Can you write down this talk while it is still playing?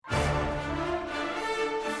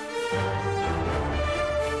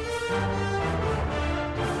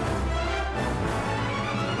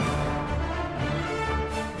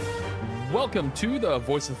welcome to the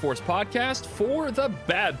Voice of the Force podcast for the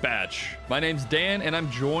Bad Batch. My name's Dan, and I'm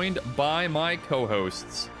joined by my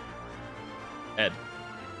co-hosts, Ed.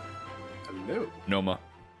 Hello. Noma.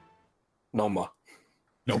 Noma.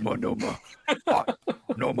 Noma.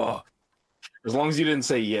 As long as you didn't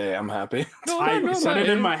say yeah, I'm happy. I said it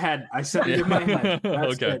in my head. That's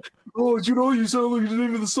Okay. it. Oh, you sound like the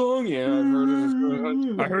name of the song. Yeah, I've heard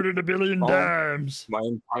it. I heard it a billion times. My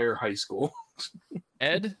entire high school.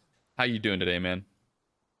 Ed, how you doing today, man?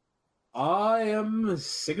 I am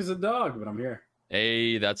sick as a dog, but I'm here.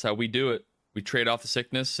 Hey, that's how we do it. We trade off the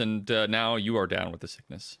sickness, and now you are down with the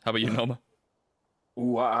sickness. How about you, Noma?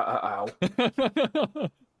 Ooh, ow.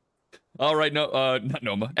 All right, not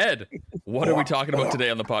Noma. Ed, what are we talking about today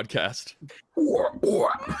on the podcast?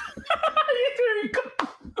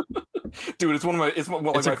 Dude, it's my It's a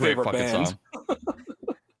my great favorite fucking band. song.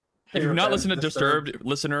 If you've not listened to Disturbed,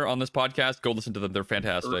 listener on this podcast, go listen to them. They're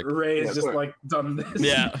fantastic. Ray has Yeah, just quick. like done this.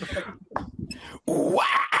 Yeah.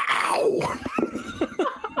 Wow.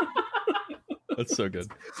 That's so good.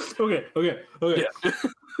 Okay. Yeah.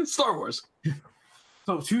 Star Wars.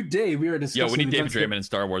 So today we are discussing. Yeah, we need David events that- Draymond in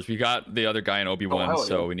Star Wars. We got the other guy in Obi-Wan, hell yeah.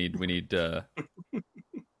 so we need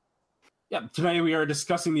Yeah, tonight we are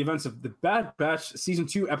discussing the events of the Bad Batch Season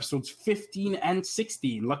 2 episodes 15 and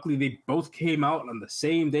 16. Luckily, they both came out on the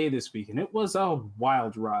same day this week, and it was a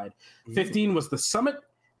wild ride. 15 was the Summit,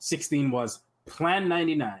 16 was Plan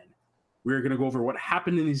 99. We're going to go over what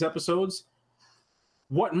happened in these episodes,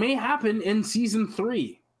 what may happen in Season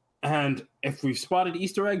 3, and if we've spotted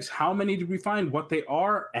Easter eggs, how many did we find, what they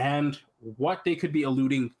are, and what they could be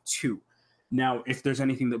alluding to. Now, if there's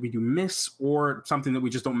anything that we do miss or something that we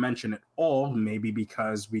just don't mention at all, maybe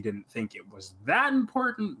because we didn't think it was that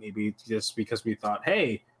important, maybe just because we thought,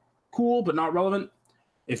 hey, cool, but not relevant.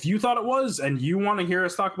 If you thought it was and you want to hear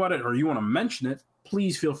us talk about it or you want to mention it,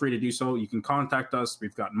 please feel free to do so. You can contact us.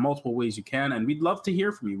 We've got multiple ways you can, and we'd love to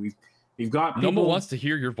hear from you. We've got people... Noma wants to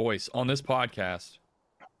hear your voice on this podcast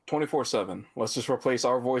 24/7. Let's just replace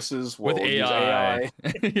our voices with use AI.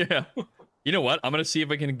 Yeah. You know what? I'm gonna see if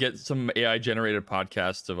I can get some AI generated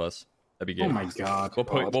podcasts of us. That'd be good. Oh my God.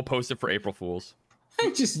 We'll post it for April Fools.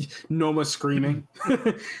 Just Noma screaming.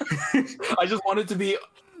 I just want it to be.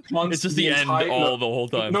 It's just the end the whole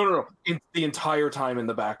time. No. It's the entire time in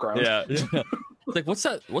the background. Yeah. It's like, what's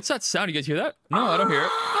that? What's that sound? You guys hear that? No, I don't hear it.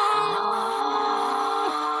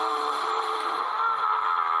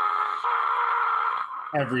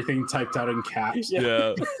 Everything typed out in caps.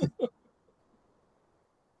 Yeah.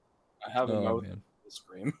 I have a Oh, mouth man. to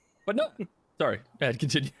scream. But no. Sorry. Ed,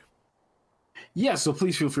 continue. Yeah, so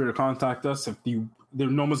please feel free to contact us.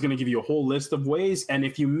 Noma's going to give you a whole list of ways, and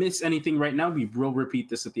if you miss anything right now, we will repeat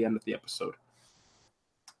this at the end of the episode.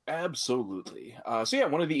 Absolutely. So yeah,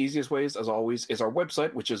 one of the easiest ways, as always, is our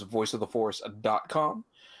website, which is voiceoftheforce.com.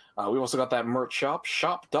 We also got that merch shop,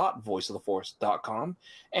 shop.voiceoftheforce.com,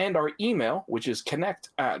 and our email, which is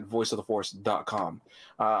connect@voiceoftheforce.com.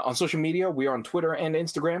 On social media, we are on Twitter and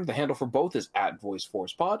Instagram. The handle for both is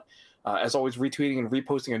 @VoiceForcePod. As always, retweeting and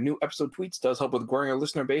reposting our new episode tweets does help with growing our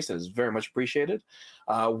listener base and is very much appreciated.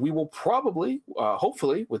 We will probably,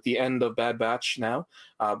 hopefully, with the end of Bad Batch now,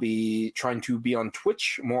 be trying to be on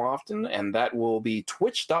Twitch more often, and that will be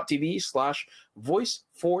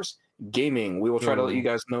twitch.tv/VoiceForceGaming. We will try to let you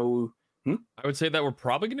guys know. I would say that we're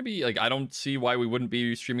probably going to be, like, I don't see why we wouldn't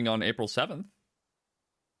be streaming on April 7th.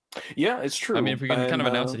 Yeah, it's true. I mean, if we can kind of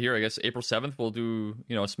announce it here, I guess April 7th we'll do,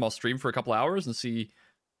 a small stream for a couple hours and see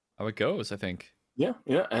how it goes, I think. Yeah.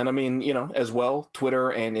 And I mean, as well, Twitter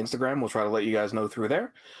and Instagram, we'll try to let you guys know through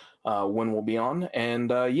there when we'll be on. And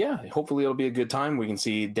yeah, hopefully it'll be a good time. We can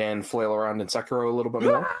see Dan flail around in Sekiro a little bit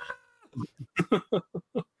more.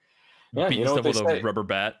 Yeah, Beating stuff with a rubber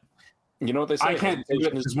bat. You know what they say? I can't do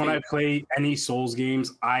it because when I play any Souls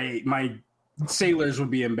games, my sailors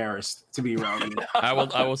would be embarrassed to be around me. I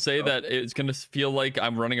will say that it's going to feel like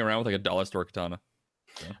I'm running around with like a dollar store katana.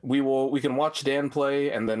 So. We can watch Dan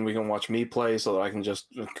play, and then we can watch me play, so that I can just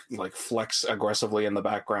like flex aggressively in the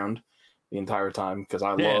background the entire time because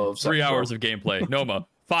I love 3 hours of gameplay. Noma,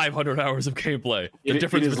 500 hours of gameplay. The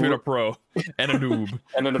difference is between a pro and a noob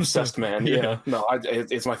and an obsessed man. Yeah. Yeah, no,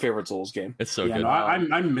 it's my favorite Souls game. It's so Yeah, good. no,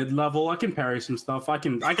 I'm mid-level. I can parry some stuff. I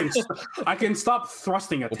can stop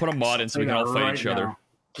thrusting attacks. We'll put a mod in so we can all fight each other.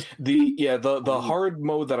 The hard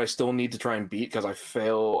mode that I still need to try and beat because I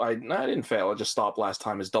didn't fail. I just stopped last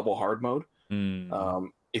time is double hard mode.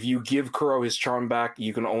 If you give Kuro his charm back,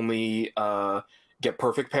 you can only get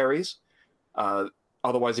perfect parries.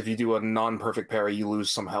 Otherwise, if you do a non-perfect parry, you lose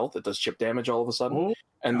some health. It does chip damage all of a sudden.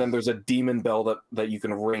 And then there's a demon bell that you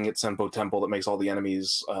can ring at Senpo Temple that makes all the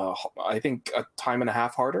enemies, I think, a time and a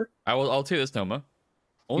half harder. I'll tell you this, Noma.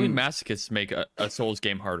 Only masochists make a Souls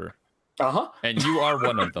game harder. And you are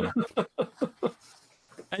one of them.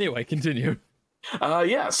 Anyway, continue.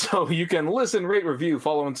 Yeah, so you can listen, rate, review,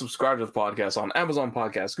 follow, and subscribe to the podcast on Amazon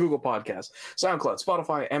Podcasts, Google Podcasts, SoundCloud,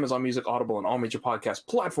 Spotify, Amazon Music, Audible, and all major podcast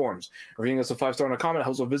platforms. Reviewing us a 5-star and a comment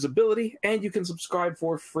helps with visibility, and you can subscribe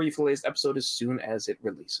for free for the latest episode as soon as it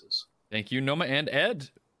releases. Thank you, Noma and Ed.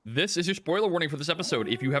 This is your spoiler warning for this episode.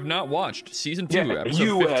 If you have not watched Season 2,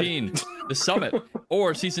 Episode 15, The Summit,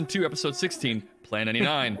 or Season 2, Episode 16, Plan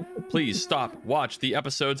 99, please stop, watch the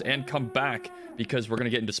episodes, and come back, because we're going to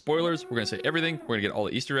get into spoilers. We're going to say everything. We're going to get all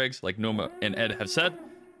the Easter eggs, like Noma and Ed have said.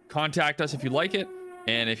 Contact us if you like it,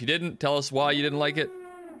 and if you didn't, tell us why you didn't like it.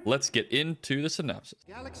 Let's get into the synopsis.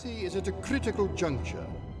 The galaxy is at a critical juncture.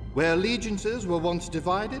 Where allegiances were once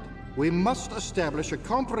divided, we must establish a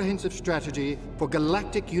comprehensive strategy for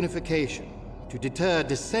galactic unification to deter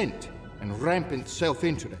dissent and rampant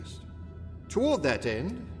self-interest. Toward that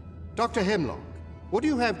end, Dr. Hemlock, what do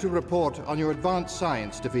you have to report on your advanced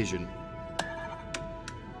science division?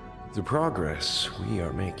 The progress we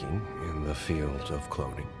are making in the field of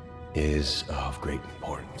cloning is of great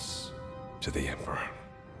importance to the Emperor.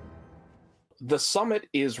 The Summit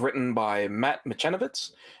is written by Matt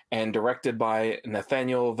Michenovitz and directed by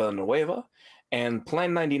Nathaniel Villanueva, and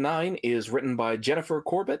Plan 99 is written by Jennifer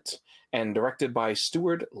Corbett and directed by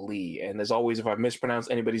Stuart Lee. And as always, if I've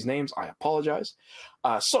mispronounced anybody's names, I apologize.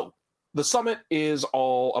 So, The Summit is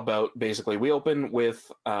all about, basically, we open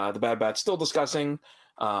with the Bad Batch still discussing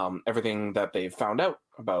everything that they've found out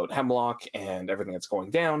about Hemlock and everything that's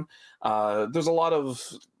going down. There's a lot of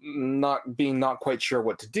not quite sure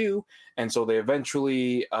what to do, and so they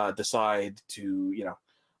eventually decide to,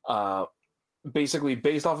 basically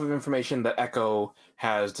based off of information that Echo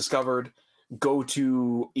has discovered, go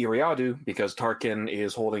to Iriadu because Tarkin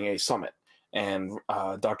is holding a summit, and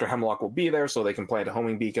Dr. Hemlock will be there so they can plant a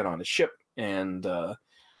homing beacon on his ship, and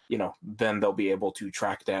then they'll be able to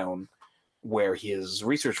track down where his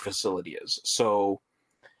research facility is. So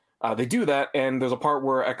they do that, and there's a part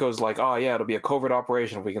where Echo's like, oh yeah, it'll be a covert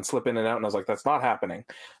operation if we can slip in and out, and I was like, that's not happening,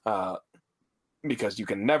 because you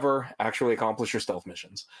can never actually accomplish your stealth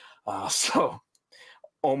missions. So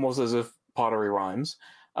almost as if pottery rhymes.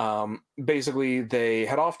 Basically, they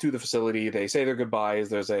head off to the facility, they say their goodbyes,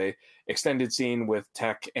 there's a extended scene with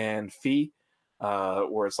Tech and Fee,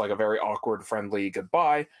 where it's like a very awkward, friendly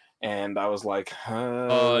goodbye. And I was like,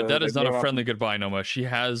 that is not a friendly goodbye, Noma. She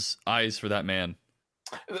has eyes for that man.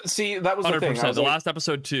 See, that was 100%. The thing. The last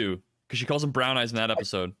episode too, because she calls him brown eyes in that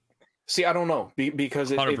episode. See, I don't know,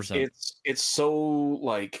 because it's so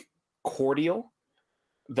like cordial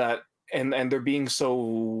that, and they're being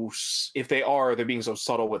so, if they're being so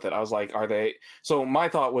subtle with it. I was like, are they? So my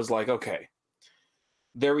thought was like, okay,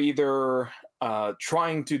 they're either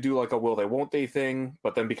trying to do like a will they won't they thing,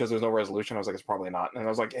 but then because there's no resolution, I was like, it's probably not. And I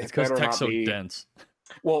was like, it's because tech's so dense.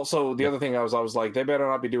 Well, so the other thing I was like, they better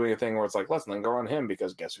not be doing a thing where it's like, let's linger on him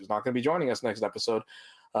because guess who's not going to be joining us next episode.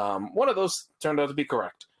 One of those turned out to be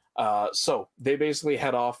correct. So they basically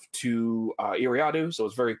head off to Iriadu. So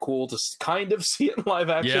it's very cool to kind of see it in live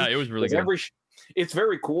action. Yeah, it was really good. It's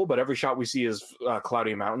very cool, but every shot we see is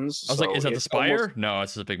cloudy mountains. I was like, is that the Spire? No,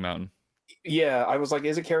 it's just a big mountain. Yeah, I was like,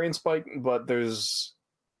 is it Carrion Spike? But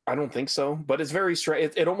I don't think so. But it's very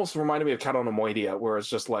straight. It almost reminded me of Cat on Amoidia, where it's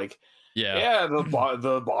just like,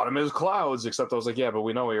 the bottom is clouds, except I was like, yeah, but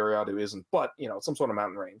we know Iriadu isn't. But, it's some sort of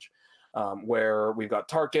mountain range. Where we've got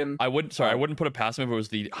Tarkin. I wouldn't put it past him if it was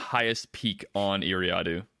the highest peak on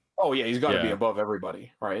Iriadu. Oh yeah, he's got to be above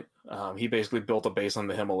everybody, right? He basically built a base on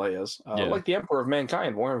the Himalayas, like the Emperor of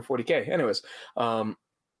Mankind, 140K. Anyways,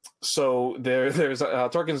 so there's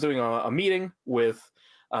Tarkin's doing a meeting with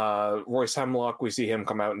Royce Hemlock. We see him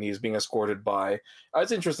come out, and he's being escorted by.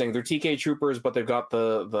 It's interesting. They're TK troopers, but they've got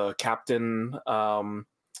the captain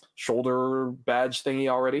shoulder badge thingy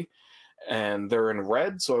already. And they're in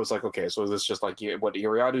red, so I was like, okay, so is this just like what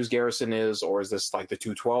Iriadu's garrison is, or is this like the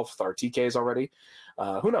 212th, our TKs already?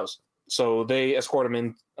 Who knows? So they escort him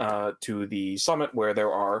in to the summit, where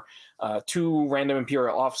there are two random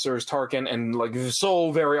Imperial officers, Tarkin, and like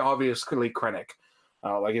so very obviously Krennic.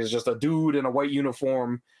 Like it's just a dude in a white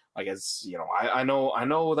uniform. Like it's, I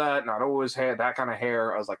know that, and I know his hair, that kind of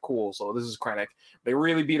hair. I was like, cool. So this is Krennic. They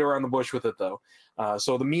really beat around the bush with it, though.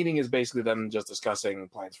 So the meeting is basically them just discussing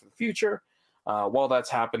plans for the future. While that's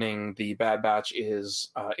happening, the Bad Batch is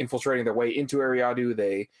infiltrating their way into Iriadu.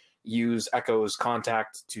 They use Echo's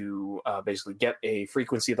contact to basically get a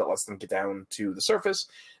frequency that lets them get down to the surface.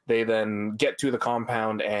 They then get to the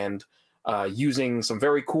compound and using some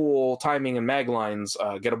very cool timing and mag lines,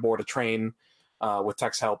 get aboard a train with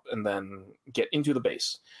Tech's help, and then get into the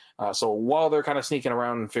base. So while they're kind of sneaking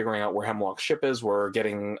around and figuring out where Hemlock's ship is, we're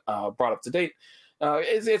getting brought up to date.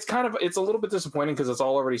 It's a little bit disappointing because it's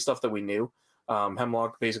all already stuff that we knew.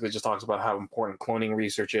 Hemlock basically just talks about how important cloning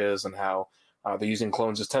research is and how they're using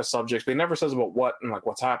clones as test subjects, but he never says about what and like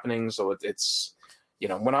what's happening. So it's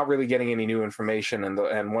we're not really getting any new information.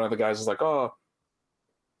 And one of the guys is like, "Oh,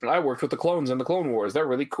 I worked with the clones in the Clone Wars. They're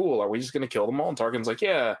really cool. Are we just going to kill them all?" And Tarkin's like,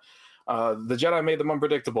 "Yeah, the Jedi made them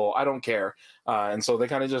unpredictable. I don't care." And so they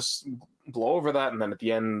kind of just blow over that. And then at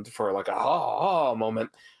the end, for like a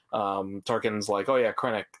moment, Tarkin's like, "Oh yeah,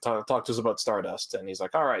 Krennic, talk to us about Stardust." And he's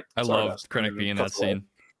like, "All right." I loved Krennic being in that scene.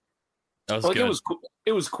 That was good.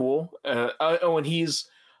 It was cool. And he's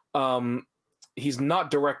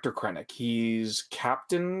not Director Krennic. He's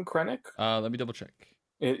Captain Krennic. Let me double check.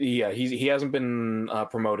 He hasn't been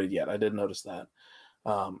promoted yet. I did notice that.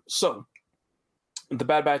 So the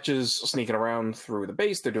Bad Batch is sneaking around through the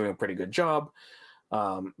base. They're doing a pretty good job.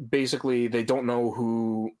 Basically, they don't know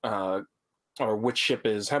who or which ship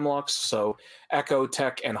is Hemlock's. So Echo,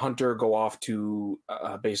 Tech, and Hunter go off to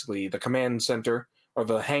basically the command center, or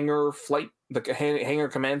the hangar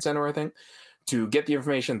command center, I think, to get the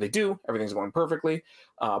information. They do. Everything's going perfectly.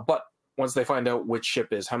 But once they find out which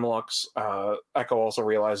ship is Hemlock's, Echo also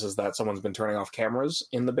realizes that someone's been turning off cameras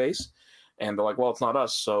in the base. And they're like, "Well, it's not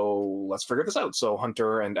us, so let's figure this out." So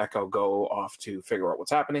Hunter and Echo go off to figure out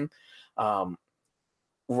what's happening.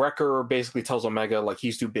 Wrecker basically tells Omega like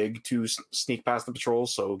he's too big to sneak past the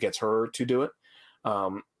patrols, so gets her to do it.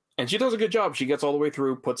 And she does a good job. She gets all the way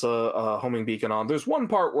through, puts a homing beacon on. There's one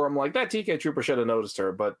part where I'm like, that TK trooper should have noticed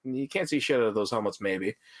her, but you can't see shit out of those helmets,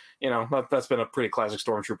 maybe. That's been a pretty classic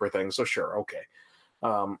Stormtrooper thing, so sure, okay.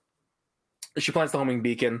 She plants the homing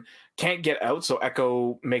beacon, can't get out, so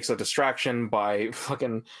Echo makes a distraction by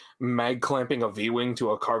fucking mag clamping a V-Wing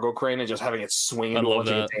to a cargo crane and just having it swing into a bunch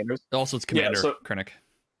of containers. Also, it's Commander Krennic.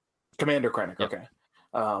 Commander Krennic, yep. Okay.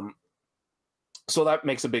 So that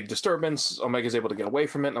makes a big disturbance. Omega's able to get away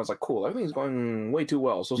from it, and I was like, cool, everything's going way too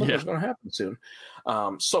well, so something's going to happen soon.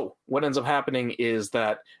 So what ends up happening is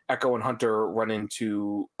that Echo and Hunter run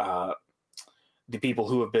into the people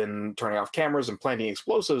who have been turning off cameras and planting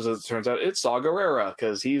explosives. As it turns out, it's Saw Gerrera,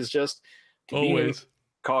 because he's just always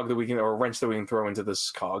cog that we can, or wrench that we can throw into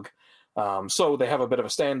this cog. So they have a bit of a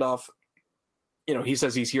standoff. He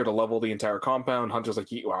says he's here to level the entire compound. Hunter's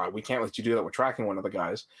like, we can't let you do that. We're tracking one of the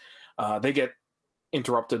guys. They get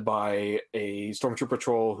interrupted by a stormtrooper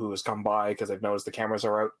patrol who has come by because they've noticed the cameras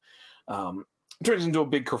are out. Turns into a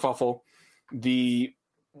big kerfuffle. The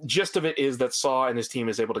gist of it is that Saw and his team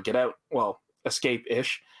is able to get out,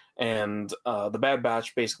 escape-ish, and the Bad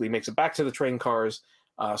Batch basically makes it back to the train cars,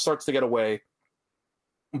 starts to get away,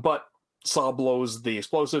 but Saw blows the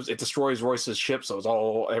explosives. It destroys Royce's ship,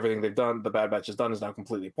 so everything they've done, the Bad Batch has done, is now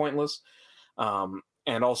completely pointless.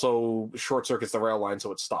 And also short circuits the rail line,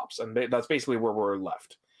 so it stops. And that's basically where we're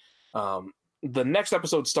left. The next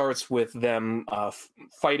episode starts with them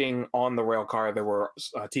fighting on the rail car. There were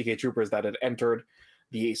TK troopers that had entered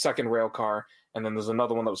the second rail car, and then there's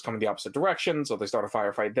another one that was coming the opposite direction, so they start a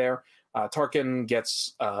firefight there. Tarkin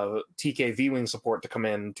gets TK V-Wing support to come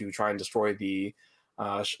in to try and destroy the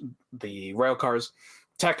rail cars.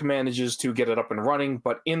 Tech manages to get it up and running,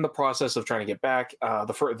 but in the process of trying to get back,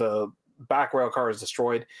 the back rail car is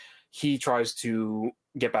destroyed. He tries to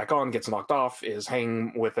get back on, gets knocked off, is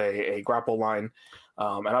hanging with a grapple line.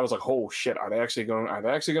 And I was like, "Oh shit! Are they actually going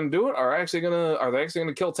to do it? Are they actually going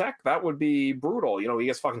to kill Tech? That would be brutal." He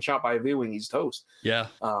gets fucking shot by a V-Wing. He's toast. Yeah.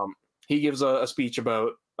 He gives a speech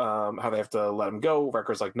about how they have to let him go.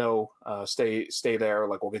 Wrecker's like, "No, stay there.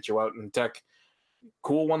 Like, we'll get you out." And Tech,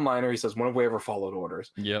 cool one-liner. He says, "When have we ever followed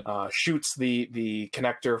orders?" Yep. Shoots the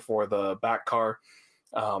connector for the back car.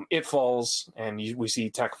 It falls, and we see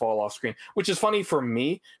Tech fall off screen, which is funny for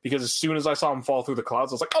me because as soon as I saw him fall through the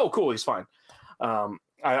clouds, I was like, "Oh, cool, he's fine."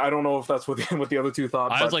 I don't know if that's what the other two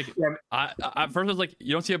thought. I was like, at first I was like,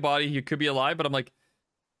 you don't see a body, he could be alive, but I'm like,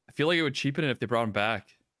 I feel like it would cheapen it if they brought him back.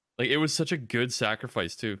 Like, it was such a good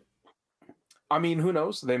sacrifice too. I mean, who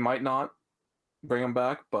knows? They might not bring him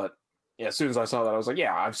back, but yeah, as soon as I saw that, I was like,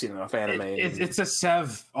 yeah, I've seen enough anime. It's a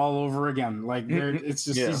Sev all over again. Like, it's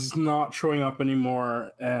just he's not showing up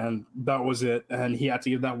anymore, and that was it. And he had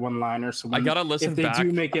to give that one-liner. So I gotta listen back. If they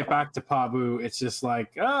do make it back to Pabu, it's just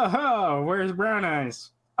like, oh, where's Brown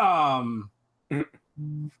Eyes?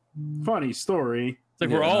 Funny story. It's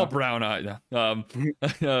like we're all brown-eyed. I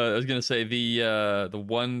was gonna say the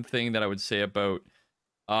one thing that I would say about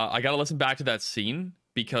I gotta listen back to that scene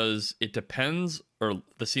because it depends, or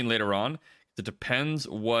the scene later on, it depends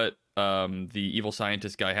what the evil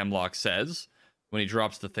scientist guy Hemlock says when he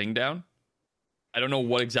drops the thing down. I don't know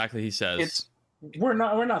what exactly he says. We're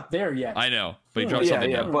not there yet. I know, but he drops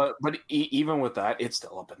something down. But even with that, it's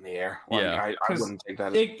still up in the air. Like, I wouldn't take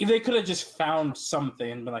that. They could have just found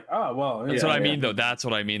something and been like, oh well. That's what I mean, though. That's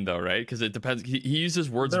what I mean, though, right? Because it depends. He uses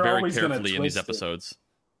words very carefully in these episodes.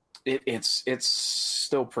 It's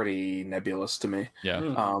still pretty nebulous to me. Yeah.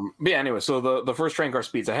 But yeah, anyway, so the first train car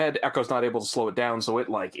speeds ahead. Echo's not able to slow it down, so it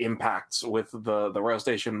like impacts with the rail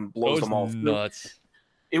station, blows them all nuts.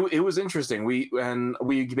 It was interesting. We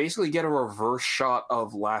basically get a reverse shot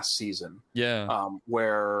of last season. Yeah.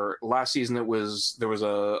 Where last season there was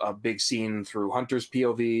a big scene through Hunter's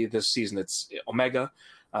POV. This season it's Omega,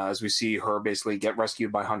 as we see her basically get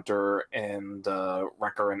rescued by Hunter, and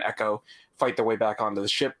Wrecker and Echo fight their way back onto the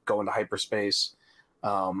ship, go into hyperspace.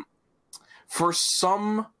 For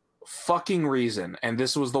some fucking reason, and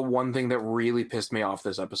this was the one thing that really pissed me off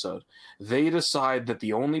this episode, they decide that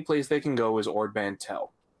the only place they can go is Ord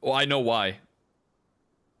Mantell. Well, I know why.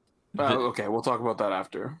 Okay, we'll talk about that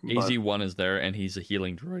after. AZ1 is there, and he's a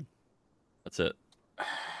healing droid. That's it.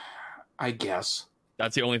 I guess.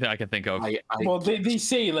 That's the only thing I can think of. They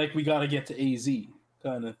say, like, we gotta get to AZ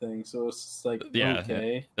kind of thing, so it's just like,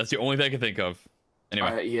 okay. That's the only thing I can think of.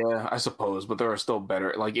 Anyway. I suppose, but there are still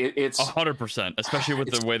better. Like, it's... 100%, especially with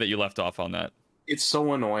the way that you left off on that. It's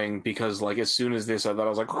so annoying, because, like, as soon as they said that, I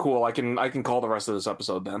was like, cool, I can call the rest of this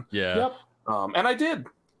episode then. Yeah. Yep. And I did.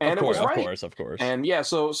 And of course, it was right. Of course. And yeah,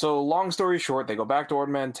 so long story short, they go back to Ord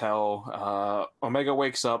Mantell. Omega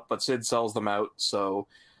wakes up, but Sid sells them out. So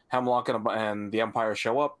Hemlock and the Empire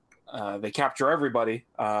show up. They capture everybody.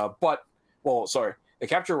 They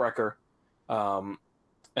capture Wrecker. And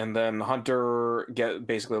then Hunter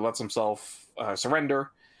basically lets himself surrender.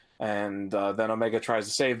 And then Omega tries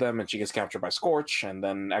to save them, and she gets captured by Scorch. And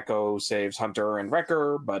then Echo saves Hunter and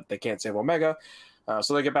Wrecker, but they can't save Omega.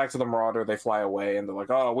 So they get back to the Marauder, they fly away, and they're like,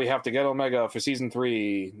 oh, we have to get Omega for Season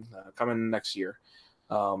 3, coming next year.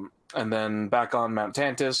 And then back on Mount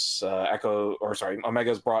Tantus,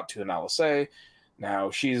 Omega's brought to an LSA. Now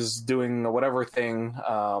she's doing a whatever thing.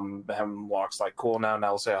 Hemlock's like, cool, now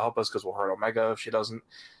LSA will help us because we'll hurt Omega if she doesn't.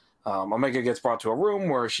 Omega gets brought to a room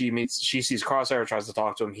where she sees Crosshair, tries to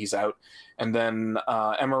talk to him, he's out. And then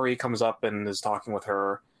Emery comes up and is talking with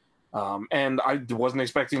her. And I wasn't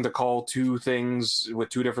expecting to call two things with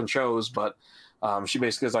two different shows, but she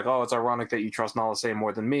basically is like, oh, it's ironic that you trust Nala Se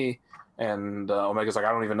more than me. And Omega's like,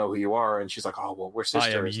 I don't even know who you are. And she's like, oh, well, we're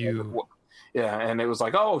sisters. I am you. Yeah, and it was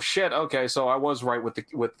like, oh, shit, okay, so I was right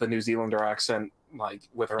with the New Zealander accent, like,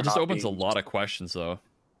 with her. It just opens a lot of questions, though.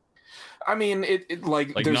 I mean, it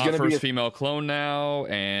like there's not first female clone now,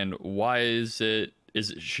 and why is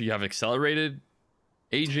she have accelerated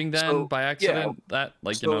aging then by accident?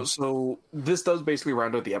 So this does basically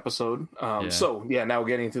round out the episode. So now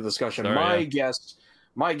getting into the discussion. My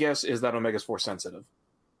guess is that Omega's Force sensitive.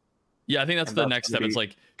 Yeah, I think that's the next step. It's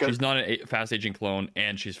like she's not a fast aging clone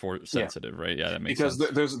and she's Force sensitive, right? Yeah, that makes sense.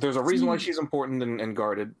 Because there's a reason why she's important and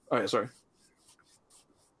guarded. Oh yeah, sorry.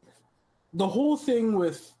 The whole thing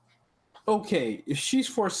with if she's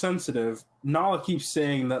Force sensitive, Nala keeps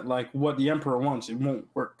saying that, like, what the Emperor wants, it won't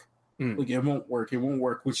work. Like, it won't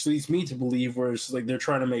work, which leads me to believe where it's like they're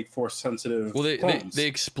trying to make Force sensitive. Well, they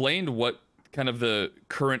explained what kind of the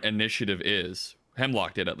current initiative is.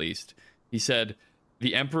 Hemlock did, at least. He said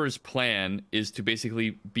the Emperor's plan is to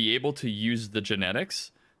basically be able to use the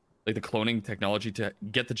genetics, like the cloning technology, to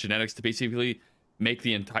get the genetics to basically make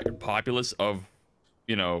the entire populace of,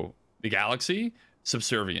 the galaxy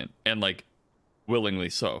subservient, and, like, willingly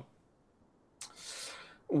so.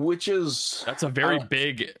 That's a very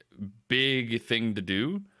big thing to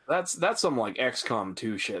do. That's some, like, XCOM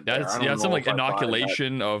 2 shit. That's some, like,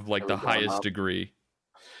 inoculation of, like, the highest degree.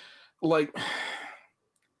 Like,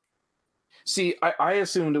 see, I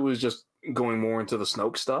assumed it was just going more into the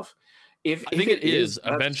Snoke stuff. I think it is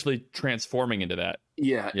eventually transforming into that.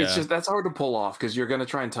 Yeah, it's just that's hard to pull off, because you're going to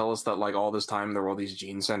try and tell us that, like, all this time there were all these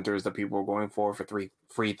gene centers that people were going for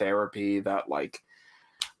free therapy that, like,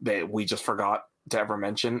 that we just forgot to ever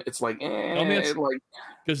mention. It's like,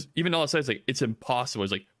 because even all it says, like, it's impossible.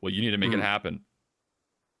 It's like, well, you need to make it happen.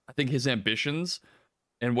 I think his ambitions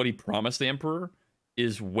and what he promised the Emperor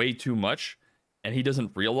is way too much, and he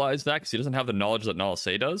doesn't realize that because he doesn't have the knowledge that Nala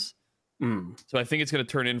Se does. So I think it's going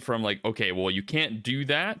to turn in from, like, okay, well, you can't do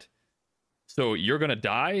that, so you're going to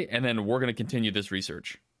die, and then we're going to continue this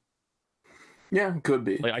research. Yeah, could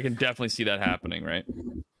be. Like, I can definitely see that happening, right?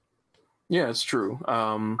 Yeah, it's true.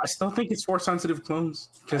 I still think it's force sensitive clones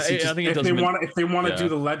because I think it if does they mean- want to yeah. do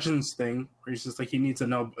the Legends thing, where he's just like he needs a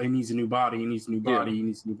new body, he needs a new body, he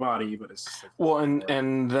needs a new body, but it's just like, well,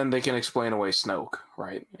 and then they can explain away Snoke,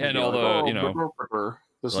 right? And be all like, the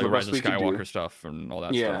this is like the Rise best of we can do. Skywalker stuff and all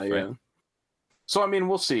that stuff, right? So I mean,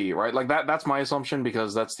 we'll see, right? Like that's my assumption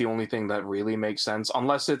because that's the only thing that really makes sense.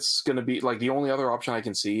 Unless it's going to be like the only other option I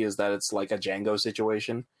can see is that it's like a Django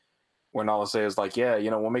situation. Where Nala says like, yeah,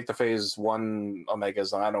 we'll make the phase 1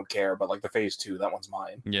 Omegas, and I don't care, but like the phase 2, that one's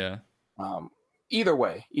mine. Yeah. Either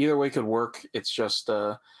way could work. It's just,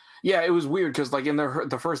 it was weird because like in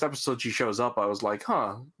the first episode she shows up, I was like,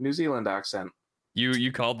 New Zealand accent.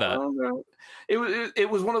 You called that. It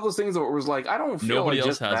was one of those things where it was like, I don't feel Nobody like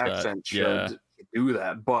else just has an that. accent Yeah. should do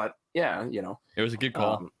that, but yeah, It was a good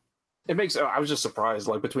call. It makes. I was just surprised,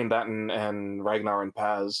 like between that and Ragnar and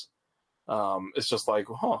Paz. It's just like,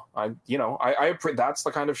 I that's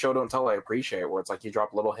the kind of show don't tell I appreciate, where it's like you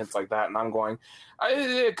drop little hints like that, and I'm going,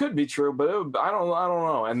 it could be true, but I don't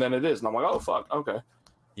know, and then it is, and I'm like, oh fuck, okay,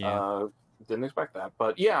 didn't expect that,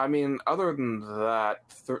 but yeah, I mean, other than that,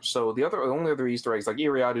 so the only other Easter eggs, like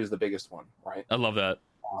Iriadu is the biggest one, right? I love that.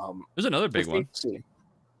 There's another big one.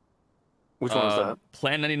 Which one is that?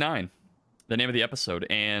 Plan 99, the name of the episode,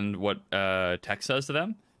 and what Tech says to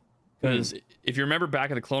them. Because if you remember back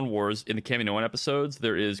in the Clone Wars, in the Kaminoan episodes,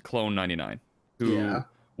 there is Clone 99, who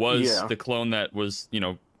was the clone that was,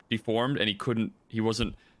 deformed, and he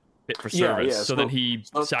wasn't fit for service. So then he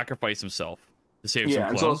sacrificed himself to save some clones.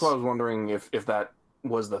 And so that's why I was wondering if that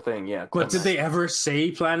was the thing, But did they ever say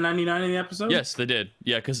Plan 99 in the episode? Yes, they did.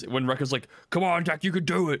 Yeah, because when Wrecker's like, come on, Tech, you could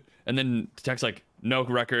do it. And then Tech's like, no,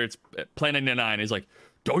 Wrecker, it's Plan 99. He's like,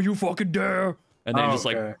 don't you fucking dare. And then just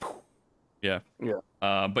like, yeah.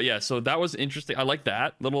 But yeah, so that was interesting. I like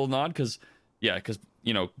that little nod because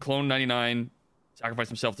Clone 99 sacrificed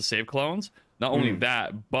himself to save clones. Not only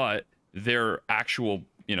that, but their actual,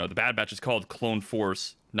 the Bad Batch is called Clone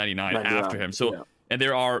Force 99 after him. So, and they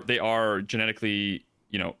are genetically,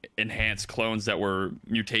 enhanced clones that were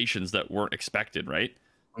mutations that weren't expected, right?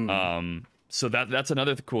 So that's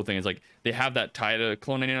another cool thing is like they have that tie to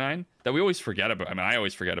Clone 99 that we always forget about. I mean, I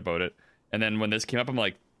always forget about it. And then when this came up, I'm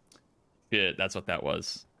like, shit, that's what that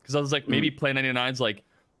was. Because I was like, maybe Plan 99's like,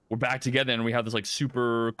 we're back together and we have this like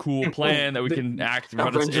super cool plan that we can act.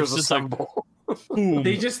 It's just like, boom.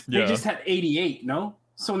 They just had 88, no?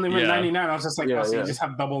 So when they went 99, I was just like, so you just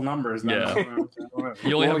have double numbers. Yeah.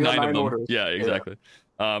 You only have 9 of them. Orders. Yeah, exactly.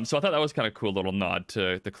 So I thought that was kind of cool little nod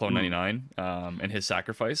to the Clone 99 and his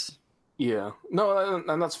sacrifice. Yeah. No,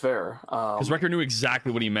 and that's fair. Because Wrecker knew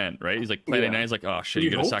exactly what he meant, right? He's like, Plan 99 is like, oh shit,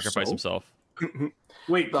 you're going to sacrifice himself.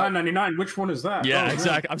 Wait, Plan 99, which one is that? Yeah,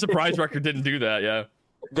 exactly. I'm surprised Wrecker didn't do that, yeah.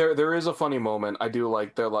 There is a funny moment. I do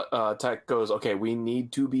like Tech goes, okay, we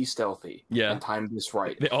need to be stealthy. Yeah. And time this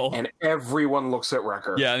right. And everyone looks at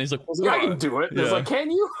Wrecker. Yeah, and he's like, I can do it. It's like,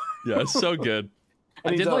 can you? Yeah, it's so good.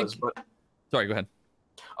 And he does, but... Sorry, go ahead.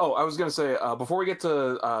 Oh, I was going to say, before we get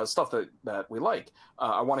to stuff that we like,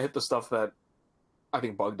 I want to hit the stuff that I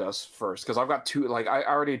think bugged us first, because I've got two, like, I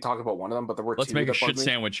already talked about one of them, but there were Let's two make a that bugged shit me.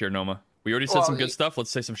 sandwich here, Noma. We already said some good stuff.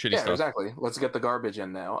 Let's say some shitty stuff. Yeah, exactly. Let's get the garbage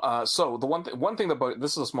in now. So the one thing that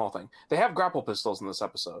this is a small thing. They have grapple pistols in this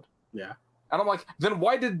episode. Yeah. And I'm like, then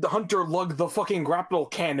why did Hunter lug the fucking grapple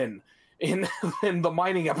cannon in the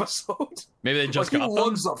mining episode? Maybe they just got them. He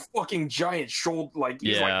lugs a fucking giant shoulder, like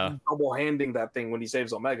he's like double handing that thing when he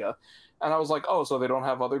saves Omega. And I was like, oh, so they don't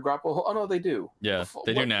have other grapple? Oh no, they do. Yeah,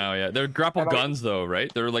 they do now. Yeah, they're grapple guns though,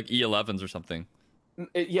 right? They're like E11s or something.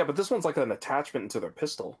 Yeah, but this one's like an attachment to their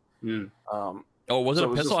pistol. Was it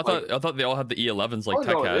a pistol? I thought they all had the E11s like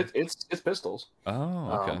Tech had. It's pistols.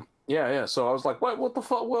 Oh, okay. Yeah. So I was like, what the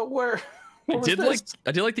fuck? Where? I did like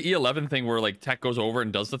the E11 thing where like Tech goes over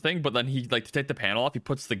and does the thing, but then he like to take the panel off, he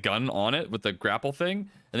puts the gun on it with the grapple thing,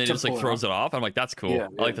 and then he just like throws it off. I'm like, that's cool. Yeah,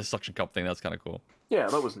 I like the suction cup thing. That's kind of cool. Yeah,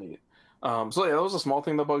 that was neat. So yeah, that was a small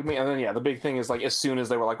thing that bugged me, and then the big thing is like as soon as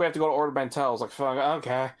they were like, we have to go to Order Bantel, I was like, fuck,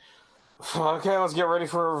 okay, let's get ready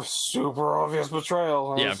for a super obvious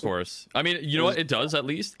betrayal. Yeah, of course. I mean, you know what it does, at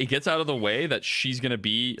least? It gets out of the way that she's going to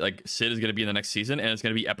be, like, Sid is going to be in the next season, and it's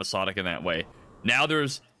going to be episodic in that way. Now there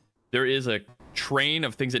is a train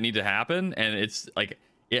of things that need to happen, and it's, like,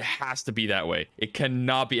 it has to be that way. It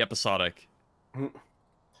cannot be episodic. If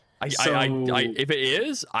it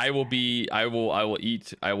is, I will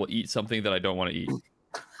eat something that I don't want to eat.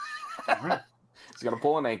 He's going to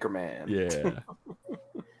pull an Anchorman. Yeah.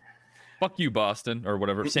 Fuck you, Boston, or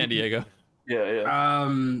whatever, San Diego. Yeah.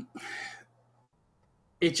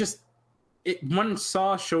 When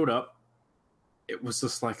Saw showed up, it was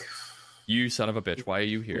just like, You son of a bitch! Why are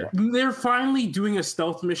you here? They're finally doing a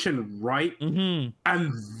stealth mission right,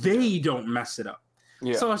 and they don't mess it up.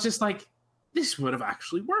 Yeah. So it's just like, this would have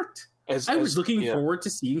actually worked. I was looking forward to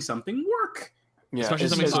seeing something work. Yeah, especially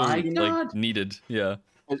something so like needed. Yeah,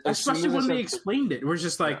 especially when they explained it. We're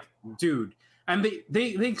just like, dude, and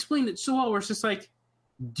they explained it so well. We're just like,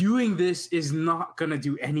 doing this is not gonna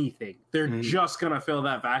do anything. They're just gonna fill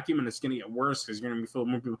that vacuum, and it's gonna get worse because you're gonna be filled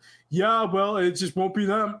with more people. Yeah, well, it just won't be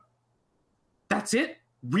them. That's it,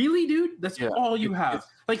 really, dude. That's all you have.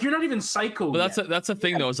 Like, you're not even psycho. But that's the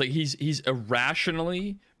thing though. It's like he's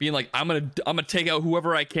irrationally being like, I'm gonna take out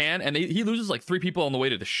whoever I can, and he loses like 3 people on the way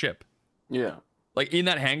to the ship. Yeah. Like in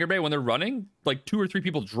that hangar bay when they're running, like 2 or 3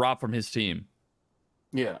 people drop from his team.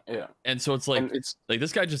 Yeah, yeah. And so it's like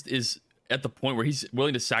this guy just is at the point where he's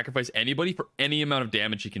willing to sacrifice anybody for any amount of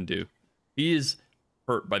damage he can do. He is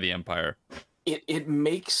hurt by the Empire. It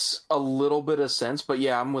makes a little bit of sense, but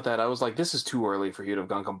yeah, I'm with that. I was like, this is too early for you to have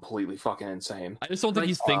gone completely fucking insane. I just don't think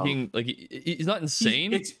he's thinking like he's not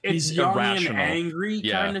insane. It's young irrational and angry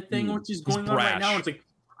kind of thing, which is going on right now. It's like,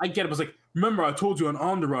 I get it. It's like, remember, I told you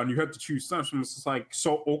on the run, you have to choose something. It's just like,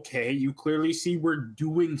 so okay, you clearly see we're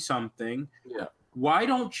doing something. Yeah. Why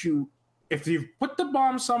don't you? If you put the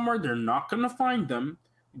bomb somewhere, they're not going to find them.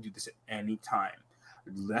 You do this at any time.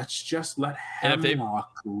 Let's just let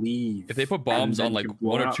Hemlock leave. If they put bombs on like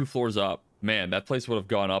 1 or 2 floors up, man, that place would have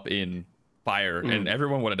gone up in fire, and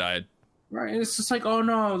everyone would have died. Right? It's just like, oh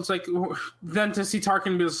no! It's like, then to see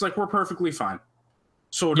Tarkin be like, we're perfectly fine.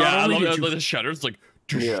 So I love the shutters like.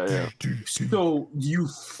 Yeah. So you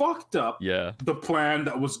fucked up. The plan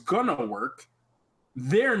that was gonna work.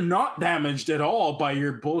 They're not damaged at all by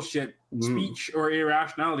your bullshit speech or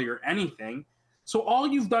irrationality or anything. So all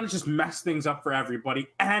you've done is just mess things up for everybody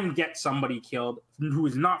and get somebody killed who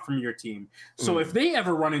is not from your team. So if they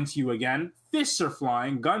ever run into you again, fists are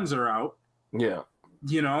flying, guns are out. Yeah.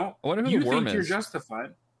 You know, I wonder who you the worm think you're is.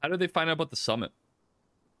 justified. How did they find out about the summit?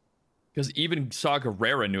 Because even Saw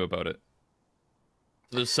Gerrera knew about it.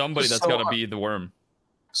 So there's somebody that's got to be the worm.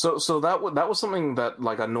 So that was something that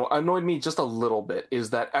like annoyed me just a little bit, is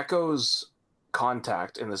that Echo's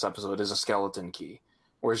contact in this episode is a skeleton key,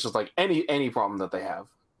 where it's just like any problem that they have,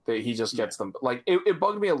 he just gets them. Like it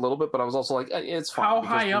bugged me a little bit, but I was also like, it's fine. How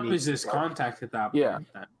high up is this contact at that point?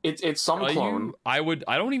 Yeah, it's some clone. I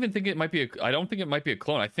don't even think it might be I don't think it might be a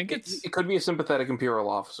clone. I think it could be a sympathetic Imperial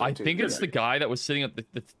officer. I think it's the guy that was sitting at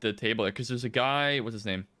the table there, because there's a guy. What's his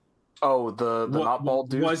name? Oh, the not bald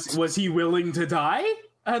dude. Was he willing to die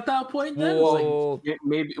at that point? Then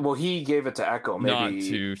maybe. Well, he gave it to Echo. Maybe not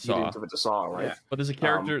to Saw. He didn't give it to Saw, right? Yeah. But there's a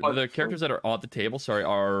character. The characters that are at the table,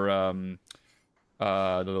 are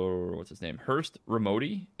what's his name? Hurst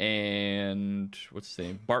Ramodi and what's his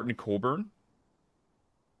name? Barton Coburn.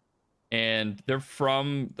 And they're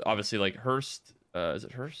from obviously like Hurst. Is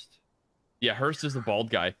it Hurst? Yeah, Hurst is the bald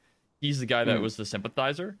guy. He's the guy that was the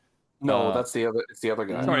sympathizer. No, that's the other. It's the other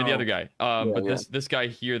guy. Sorry, the other guy. This guy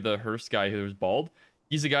here, the Hurst guy who was bald,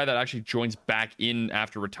 he's the guy that actually joins back in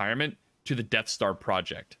after retirement to the Death Star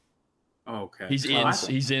project. Okay,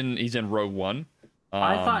 he's in Rogue One.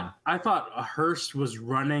 I thought Hurst was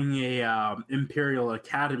running a Imperial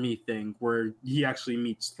Academy thing where he actually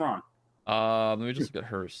meets Thrawn. Let me just look at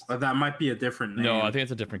Hurst. But that might be a different name. No, I think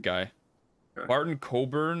it's a different guy. Okay. Barton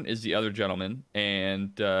Coburn is the other gentleman, and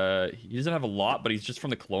he doesn't have a lot, but he's just from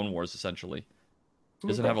the Clone Wars, essentially. He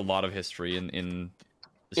doesn't have a lot of history in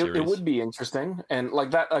the series. It would be interesting, and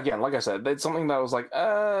like that again, like I said, it's something that was like,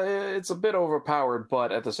 it's a bit overpowered,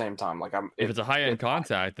 but at the same time, like if it's a high-end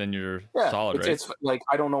contact, then you're solid, right? It's like,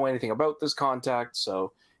 I don't know anything about this contact,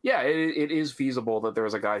 so yeah, it is feasible that there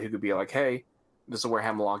was a guy who could be like, hey, this is where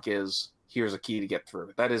Hemlock is. Here's a key to get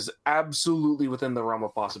through. That is absolutely within the realm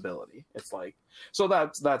of possibility. It's like, so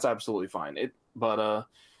that's absolutely fine. But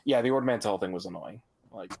the Ord Mantell thing was annoying.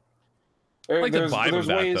 Like the vibe of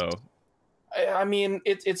that ways, though. I mean,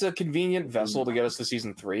 it's a convenient vessel to get us to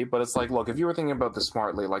season 3, but it's like, look, if you were thinking about this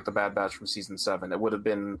smartly, like the Bad Batch from season 7, it would have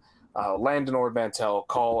been land in Ord Mantell,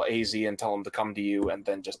 call AZ and tell him to come to you, and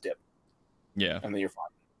then just dip. Yeah, and then you're fine.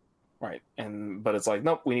 Right, but it's like,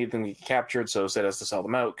 nope, we need them captured, so Sid has to sell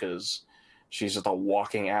them out because she's just a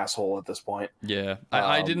walking asshole at this point. Yeah,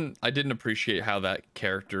 I didn't appreciate how that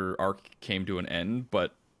character arc came to an end,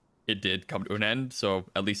 but it did come to an end, so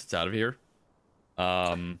at least it's out of here.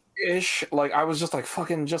 Ish, like I was just like,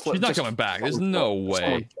 fucking, she's not coming back. There's no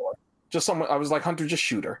way. Just someone. I was like, Hunter, just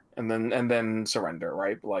shoot her, and then surrender.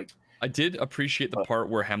 Right, like I did appreciate the part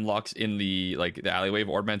where Hemlock's in the alleyway of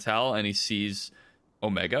Ord Mantell, and he sees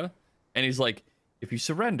Omega, and he's like, if you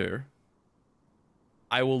surrender,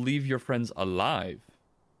 I will leave your friends alive.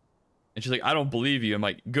 And she's like, I don't believe you. I'm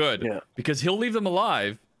like, good, because he'll leave them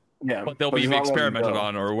alive. Yeah, but they'll be experimented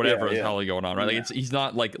on or whatever is probably going on, right? Like he's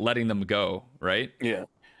not like letting them go, right? Yeah.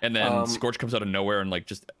 And then Scorch comes out of nowhere and like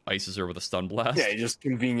just ices her with a stun blast. Yeah, just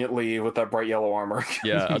conveniently with that bright yellow armor.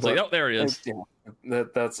 Yeah, I was like, oh, there he is.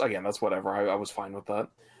 That's whatever. I was fine with that.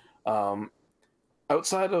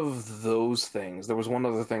 Outside of those things, there was one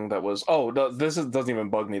other thing that was doesn't even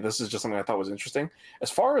bug me. This is just something I thought was interesting.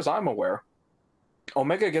 As far as I'm aware,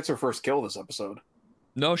 Omega gets her first kill this episode.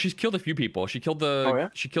 No, she's killed a few people. She killed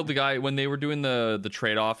she killed the guy when they were doing the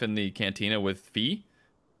trade off in the cantina with Fee,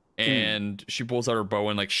 and she pulls out her bow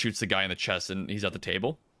and like shoots the guy in the chest, and he's at the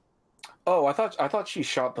table. Oh, I thought she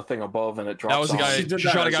shot the thing above and it dropped. That was the guy. She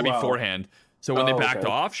shot a guy beforehand. So when they backed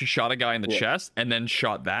off, she shot a guy in the chest and then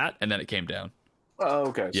shot that, and then it came down. Oh,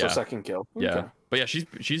 okay. Yeah. So second kill. Okay. Yeah, but yeah,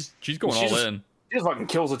 she's going all in. She just fucking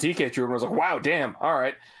kills a TK trooper and was like, wow, damn, all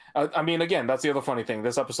right. I mean, again, that's the other funny thing.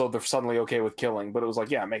 This episode, they're suddenly okay with killing, but it was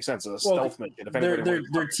like, yeah, it makes sense. It's a stealth mission. If they're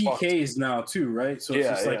TKs now too, right? So it's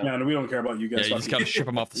just like, man, we don't care about you guys. Yeah, you just gotta ship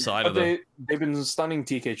them off the side of them. They've been stunning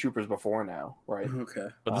TK troopers before now, right? Okay,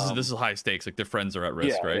 but this is high stakes. Like their friends are at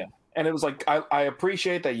risk, right? Yeah. And it was like, I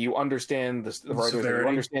appreciate that you understand you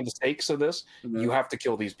understand the stakes of this. Mm-hmm. You have to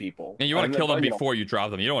kill these people, and you want to kill them before you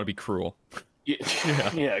drop them. You don't want to be cruel.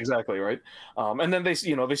 Yeah, exactly, right. And then they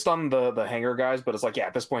stun the hangar guys, but it's like,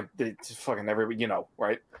 at this point, it's fucking everybody,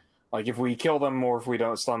 right? Like if we kill them or if we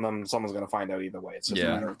don't stun them, someone's gonna find out either way. It's just a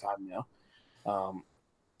matter of time now.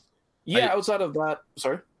 Outside of that,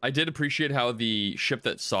 sorry, I did appreciate how the ship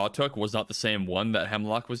that Saw took was not the same one that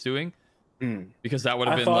Hemlock was doing. Because that would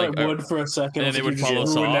have been like it would for a second, and they would follow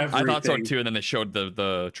Saw. I thought so too, and then they showed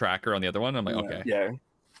the tracker on the other one. I'm like, okay, yeah.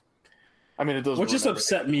 I mean, it does. Which just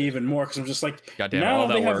upset me even more because I'm just like, goddamn, now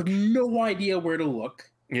they have no idea where to look.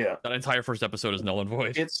 Yeah, that entire first episode is null and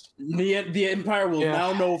void. It's the Empire will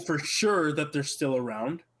now know for sure that they're still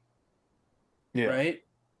around. Yeah, right.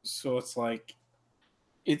 So it's like,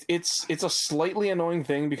 it's a slightly annoying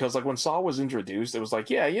thing because like when Saw was introduced, it was like,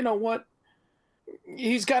 yeah, you know what,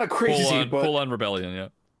 he's got a crazy full on rebellion, yeah.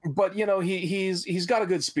 But he's got a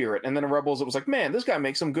good spirit, and then in Rebels it was like, man, this guy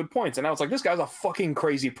makes some good points, and now it's like this guy's a fucking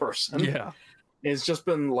crazy person. Yeah, it's just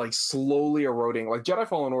been like slowly eroding. Like Jedi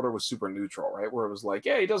Fallen Order was super neutral, right? Where it was like,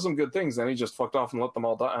 yeah, he does some good things, then he just fucked off and let them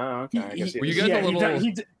all die. Okay, I guess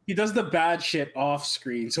he does the bad shit off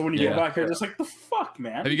screen. So when you go back here, it's like, the fuck,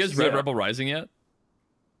 man. Have you guys read Rebel Rising yet?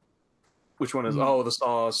 Which one is? Oh, the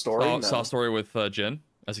Saw story. Saw story with Jin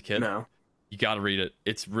as a kid. No, you got to read it.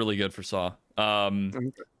 It's really good for Saw.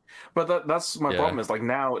 But that's my problem is like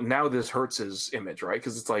now this hurts his image, right?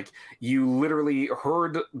 Because it's like you literally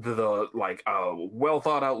heard the like well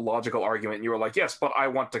thought out logical argument and you were like, yes, but I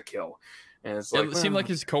want to kill. And it's like, it seemed like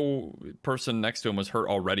his person next to him was hurt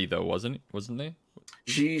already though, wasn't he?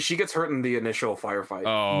 She gets hurt in the initial firefight.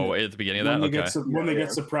 Oh, at the beginning of that? When they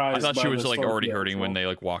get surprised. I thought she was like already hurting when they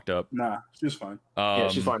like walked up. Nah, she was fine.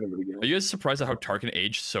 She's fine in the beginning. Are you guys surprised at how Tarkin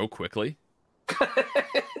aged so quickly?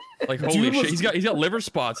 Like holy shit, he's got liver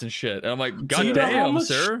spots and shit, and I'm like, god damn,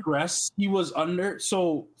 sir. Stress he was under.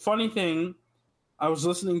 So funny thing, I was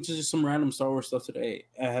listening to just some random Star Wars stuff today,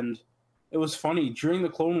 and it was funny. During the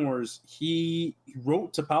Clone Wars, he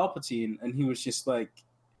wrote to Palpatine, and he was just like,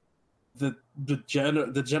 the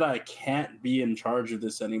Jedi can't be in charge of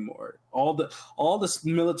this anymore. All the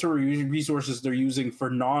military resources they're using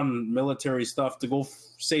for non-military stuff to go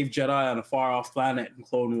save Jedi on a far off planet in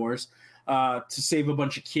Clone Wars. To save a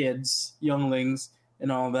bunch of kids, younglings, and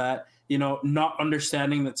all that, not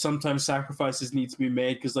understanding that sometimes sacrifices need to be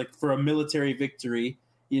made because, like, for a military victory,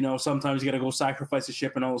 sometimes you got to go sacrifice a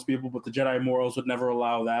ship and all those people, but the Jedi morals would never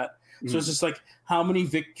allow that. So it's just like, how many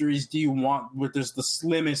victories do you want where there's the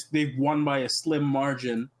slimmest, they've won by a slim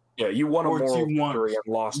margin? Yeah, you won a moral victory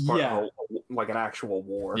and lost like an actual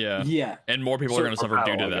war. Yeah. And more people are going to suffer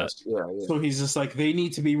due to that. Yeah. So he's just like, they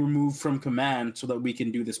need to be removed from command so that we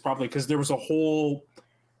can do this properly. Because there was a whole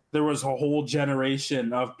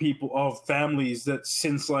generation of families that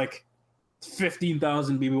since like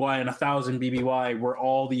 15,000 BBY and 1,000 BBY were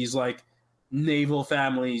all these like naval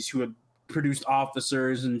families who had produced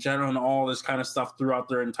officers and general and all this kind of stuff throughout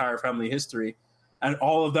their entire family history. And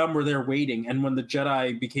all of them were there waiting. And when the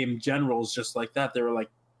Jedi became generals just like that, they were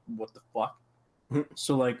like, what the fuck?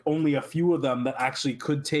 So, like, only a few of them that actually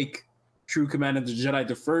could take true command of the Jedi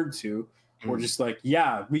deferred to were just like,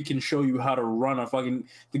 yeah, we can show you how to run a fucking...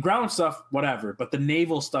 The ground stuff, whatever. But the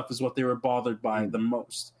naval stuff is what they were bothered by the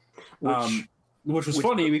most. Which was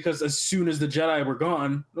funny because as soon as the Jedi were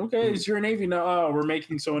gone, okay, it's your Navy now. Oh, we're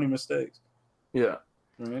making so many mistakes. Yeah.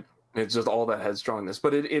 Right. It's just all that headstrongness.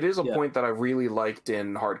 But it is a point that I really liked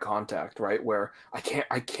in Hard Contact, right? Where I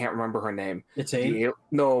can't remember her name. It's the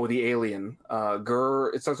alien.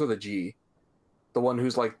 It starts with a G. The one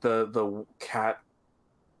who's like the cat,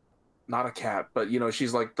 not a cat, but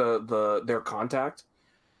she's like their contact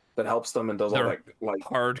that helps them and does all that, like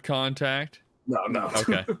Hard Contact. No.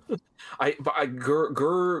 Okay. No,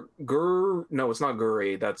 it's not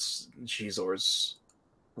Guri. That's Shizor's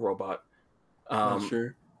robot. Not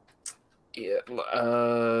sure. Yeah.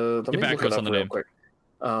 Let me back look to it us up on the real name. quick.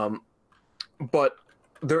 But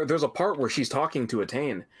there's a part where she's talking to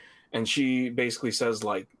Attain, and she basically says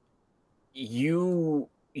like, you're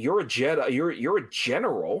a Jedi. You're a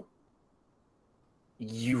general.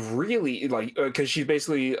 You really like, because she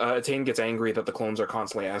basically Attain gets angry that the clones are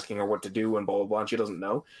constantly asking her what to do and blah blah blah, and she doesn't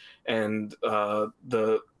know. And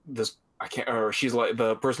she's like,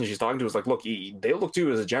 the person she's talking to is like, look, they look to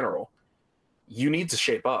you as a general. You need to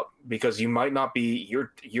shape up because you might not be.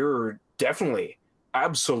 You're definitely,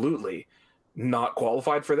 absolutely not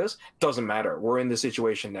qualified for this. Doesn't matter. We're in this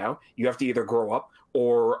situation now. You have to either grow up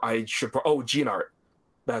or I should. Oh, Geneart.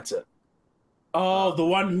 That's it. Oh, the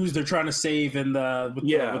one who's they're trying to save in the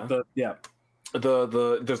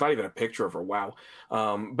there's not even a picture of her. Wow.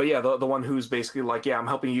 But yeah, the one who's basically like, yeah, I'm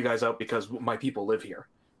helping you guys out because my people live here,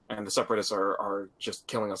 and the Separatists are just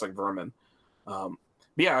killing us like vermin. But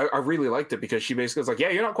yeah, I really liked it because she basically was like,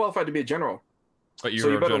 yeah, you're not qualified to be a general, But so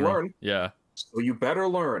you better learn. Yeah. So you better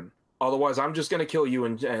learn. Otherwise, I'm just gonna kill you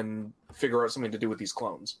and figure out something to do with these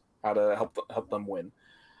clones, how to help them win.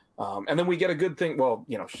 And then we get a good thing. Well,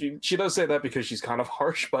 she does say that because she's kind of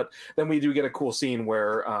harsh, but then we do get a cool scene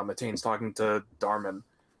where Attain's talking to Darman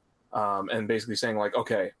and basically saying like,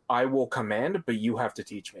 okay, I will command, but you have to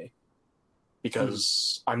teach me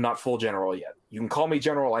because I'm not full general yet. You can call me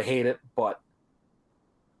general. I hate it, but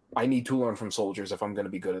I need to learn from soldiers if I'm going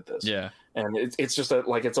to be good at this. Yeah. And it's just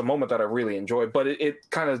it's a moment that I really enjoy, but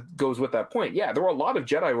it kind of goes with that point. Yeah, there were a lot of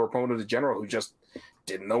Jedi who were promoted to general who just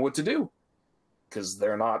didn't know what to do. Because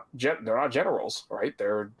they're not generals, right?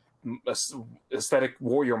 They're aesthetic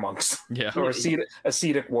warrior monks, or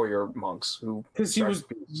ascetic warrior monks who. Because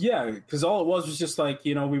because all it was just like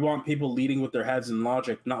we want people leading with their heads and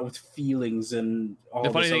logic, not with feelings and all. The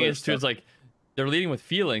funny thing is stuff. too, is like they're leading with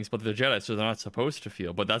feelings, but they're Jedi, so they're not supposed to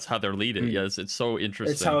feel. But that's how they're leading. Yes, it's so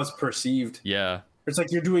interesting. It's how it's perceived. Yeah, it's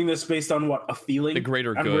like you're doing this based on what a feeling, the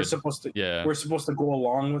greater and good. We're supposed to go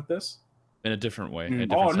along with this in a different way.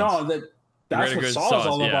 That's what Saw's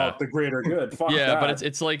all about, the greater good. Fuck yeah, that. but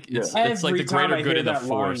it's like the greater good in the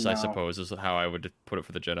Force, I suppose, is how I would put it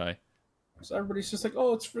for the Jedi. So everybody's just like,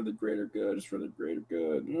 oh, it's for the greater good. It's for the greater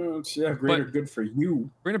good. It's greater good for you.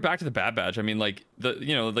 Bring it back to the Bad Batch. I mean, like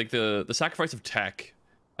the sacrifice of Tech.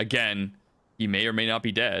 Again, he may or may not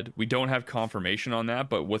be dead. We don't have confirmation on that,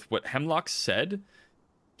 but with what Hemlock said,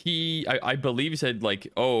 I believe he said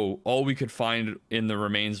like, oh, all we could find in the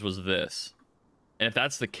remains was this. And if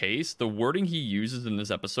that's the case, the wording he uses in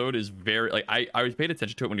this episode is very like I was paid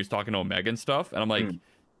attention to it when he was talking to Omega and stuff, and I'm like,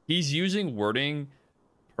 he's using wording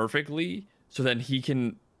perfectly so that he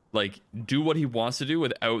can like do what he wants to do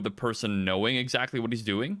without the person knowing exactly what he's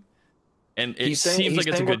doing. And it seems like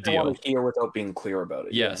it's a good deal. Here without being clear about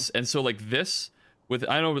it. Yes, and so like this with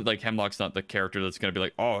I know like Hemlock's not the character that's gonna be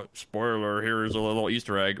like, oh, spoiler, here's a little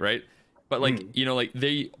Easter egg, right? But like like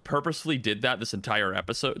they purposely did that this entire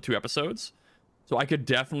episode, 2 episodes. So I could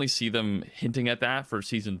definitely see them hinting at that for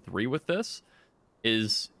season 3 with this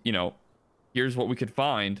is, here's what we could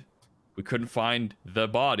find. We couldn't find the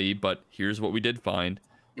body, but here's what we did find.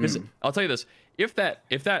 Because I'll tell you this, if that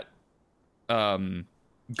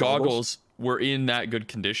goggles were in that good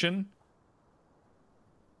condition.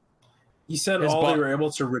 He said they were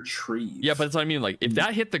able to retrieve. Yeah, but that's what I mean. Like if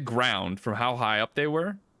that hit the ground from how high up they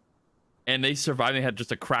were and they survived, they had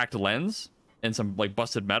just a cracked lens and some like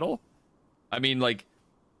busted metal. I mean, like,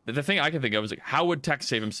 the thing I can think of is like, how would Tech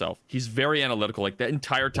save himself? He's very analytical, like the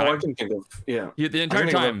entire time. Oh, I can think of the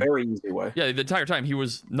entire time, a very easy way. Yeah, the entire time he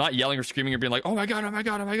was not yelling or screaming or being like, "Oh my god, oh my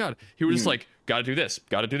god, oh my god." He was just like, "Gotta do this,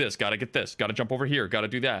 gotta do this, gotta get this, gotta jump over here, gotta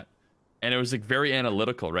do that," and it was like very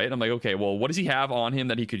analytical, right? I'm like, okay, well, what does he have on him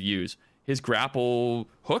that he could use? His grapple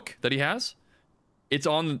hook that he has, it's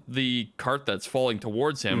on the cart that's falling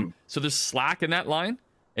towards him, so there's slack in that line.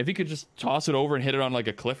 If he could just toss it over and hit it on like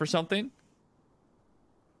a cliff or something.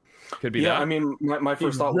 Could be that. I mean, my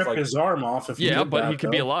first thought was like his arm off. If he but he could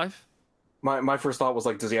be alive. My first thought was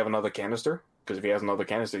like, does he have another canister? Because if he has another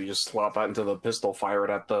canister, you just slot that into the pistol, fire it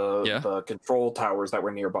at the control towers that were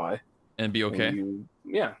nearby, and be okay. You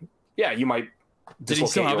might. Did he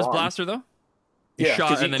still have his blaster though? He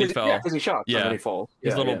shot and then he fell. Yeah, because he shot and then he falls.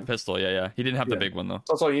 His little pistol, He didn't have the big one, though.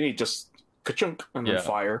 That's all you need, just ka-chunk, and then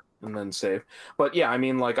fire, and then save. But yeah, I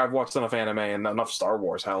mean, like, I've watched enough anime and enough Star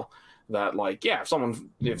Wars, hell, that, like, yeah,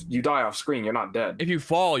 if you die off screen, you're not dead. If you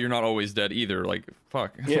fall, you're not always dead either. Like,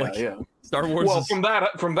 fuck. Yeah, like, yeah. Star Wars well, is... from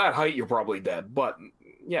that height, you're probably dead. But,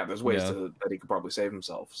 yeah, there's ways that he could probably save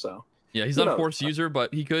himself, so... Yeah, he's not a Force user,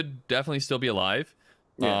 but he could definitely still be alive.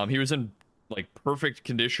 Yeah. He was in, like, perfect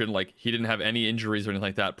condition. Like, he didn't have any injuries or anything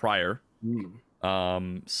like that prior.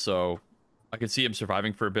 So I could see him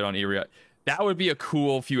surviving for a bit on Iriadu. That would be a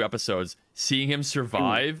cool few episodes. Seeing him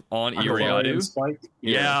survive on Iriadu.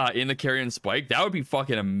 Yeah, in the Carrion Spike. That would be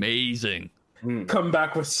fucking amazing. Come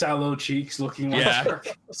back with sallow cheeks, looking like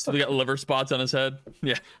Still got liver spots on his head.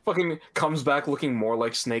 Yeah. Fucking comes back looking more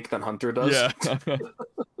like Snake than Hunter does. Yeah.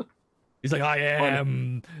 He's like, I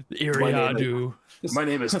am Iriadu. My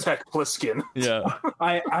name is Tech Pliskin. Yeah.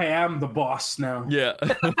 I am the boss now. Yeah.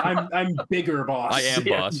 I'm bigger boss. I am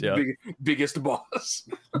boss, yeah. Biggest boss.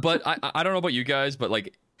 But I don't know about you guys, but,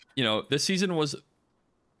 like, you know, this season was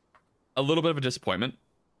a little bit of a disappointment.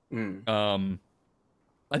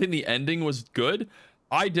 I think the ending was good.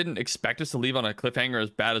 I didn't expect us to leave on a cliffhanger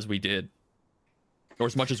as bad as we did. Or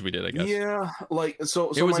as much as we did, I guess. Yeah, like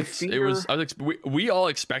so. We all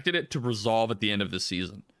expected it to resolve at the end of the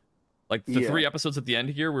season. Like the 3 episodes at the end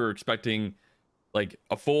here, we were expecting like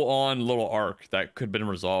a full-on little arc that could have been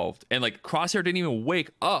resolved, and like Crosshair didn't even wake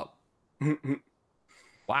up.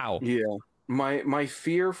 Wow. Yeah, my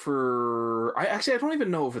fear for I don't even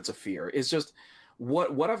know if it's a fear. It's just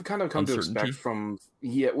what I've kind of come to expect from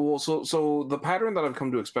so the pattern that I've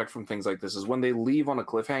come to expect from things like this is when they leave on a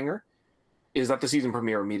cliffhanger. Is that the season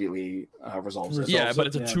premiere immediately resolves it? Yeah, but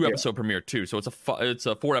it's a 2-episode premiere too, so it's a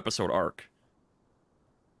 4-episode arc.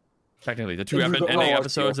 Technically, the 2 ending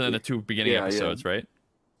episodes and then the 2 beginning episodes, right?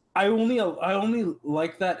 I only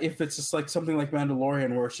like that if it's just like something like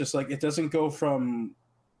Mandalorian, where it's just like it doesn't go from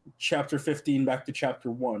chapter 15 back to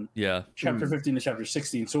chapter 1. Yeah, chapter 15 to chapter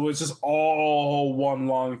 16. So it's just all one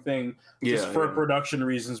long thing, just for production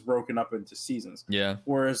reasons, broken up into seasons. Yeah.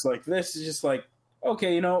 Whereas like this is just like,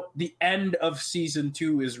 okay, you know, the end of season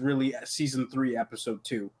 2 is really season 3, episode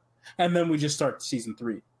 2, and then we just start season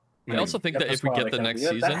 3. I also think that if we get the next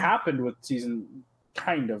season, that happened with season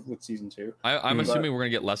 2. I'm assuming we're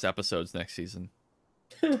gonna get less episodes next season.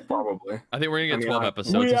 Probably. I think we're gonna get 12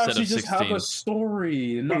 episodes we instead actually of 16. Just have a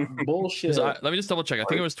story, not bullshit. Let me just double check. I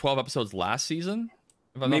think it was 12 episodes last season.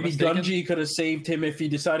 Maybe Gunji could have saved him if he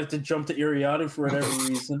decided to jump to Iriadu for whatever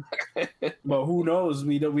reason. But who knows?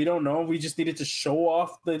 We don't know. We just needed to show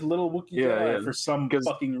off the little Wookiee guy for some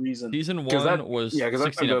fucking reason. Season 1 was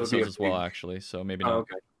 16 episodes as well, actually. So maybe not.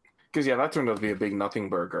 Okay. Because that turned out to be a big nothing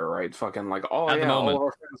burger, right? Fucking like, all of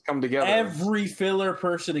our friends come together. Every filler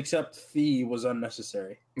person except Fee was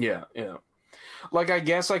unnecessary. Yeah. Like, I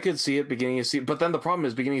guess I could see it beginning of season, but then the problem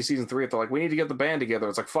is beginning of season 3, they're like, we need to get the band together.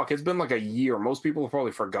 It's like, fuck, it's been like a year. Most people have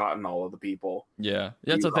probably forgotten all of the people. Yeah,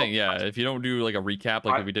 that's the thing. Yeah, if you don't do like a recap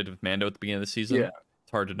like we did with Mando at the beginning of the season,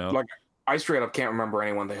 it's hard to know. Like, I straight up can't remember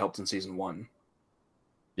anyone they helped in season 1.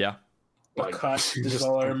 Yeah. Like, Cut is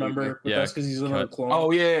all I remember. But that's because he's another clone.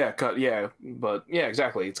 Oh, yeah, Cut, yeah. But, yeah,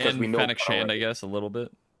 exactly. It's because we know Fennec Shand, I guess, a little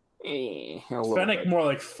bit. Fennec more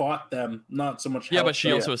like fought them, not so much helped. Yeah, but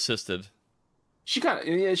she also assisted. She kind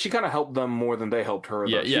of helped them more than they helped her.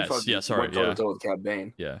 Yeah, sorry. With Cad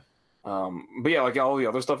Bane. Yeah. But yeah, like all the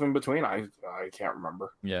other stuff in between, I can't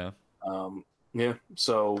remember. Yeah. Yeah.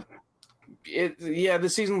 So,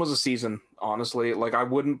 this season was a season. Honestly, like I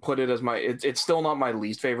wouldn't put it as my. It's still not my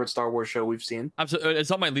least favorite Star Wars show we've seen. Absolutely, it's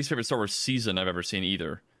not my least favorite Star Wars season I've ever seen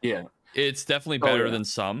either. Yeah. It's definitely better than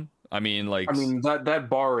some. I mean, that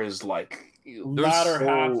bar is like latter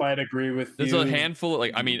half. I'd agree with there's you. a handful.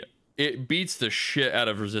 It beats the shit out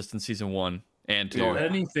of Resistance season 1 and 2.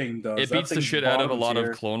 Anything does. It beats the shit out of a lot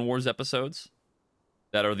of Clone Wars episodes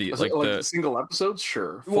that are the single episodes.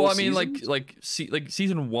 Sure. Well, I mean, like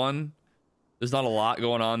season 1, there's not a lot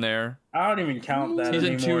going on there. I don't even count that.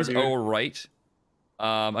 Season anymore, 2 is dude. right.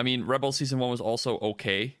 I mean, Rebels season 1 was also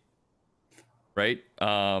okay. Right, but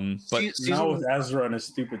now with Ezra and his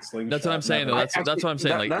stupid slingshot. That's what I'm saying. That's what I'm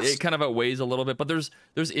saying. It kind of outweighs a little bit, but there's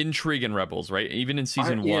intrigue in Rebels, right? Even in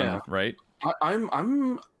season 1, right?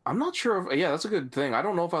 I'm not sure if that's a good thing. I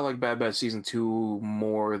don't know if I like Bad Batch season 2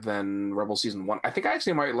 more than Rebels season 1. I think I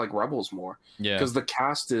actually might like Rebels more. Yeah, because the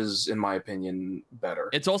cast is, in my opinion, better.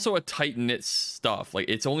 It's also a tight knit stuff. Like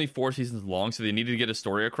it's only 4 seasons long, so they needed to get a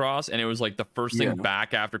story across, and it was like the first thing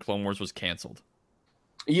back after Clone Wars was canceled.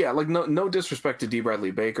 Yeah, like no disrespect to D.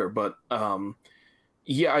 Bradley Baker, but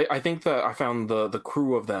I think that I found the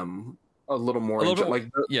crew of them a little more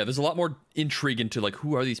there's a lot more intrigue into like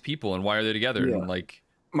who are these people and why are they together, and like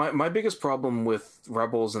my biggest problem with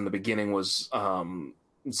Rebels in the beginning was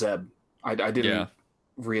Zeb. I didn't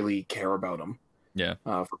really care about him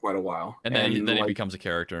for quite a while, and then he becomes a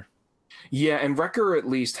character. Yeah, and Wrecker at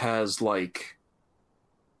least has like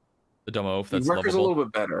the dumb oaf that's Wrecker's lovable. a little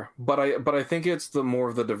bit better, but I think it's the more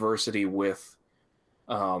of the diversity with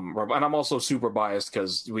Rebel. And I'm also super biased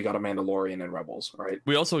because we got a Mandalorian in Rebels, right?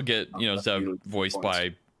 We also get Zeb voiced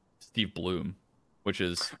by Steve Bloom, which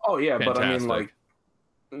is fantastic. But I mean, like,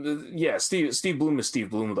 Steve Bloom is Steve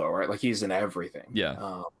Bloom though, right? Like he's in everything.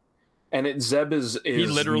 Yeah, and Zeb is he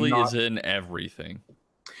literally is in everything.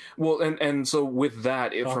 Well, and so with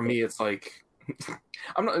that, for me, it's like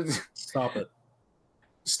I'm not. Stop it.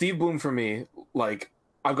 Steve Bloom for me, like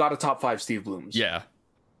I've got a top 5 Steve Blooms. Yeah,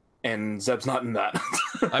 and Zeb's not in that.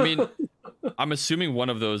 I mean, I'm assuming one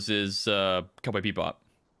of those is Cowboy Bebop.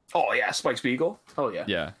 Oh yeah, Spike Spiegel. Oh yeah.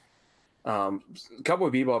 Yeah. Cowboy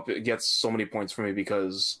Bebop gets so many points for me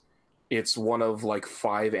because it's one of like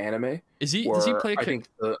 5 anime. Does he play?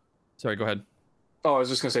 Sorry, go ahead. Oh, I was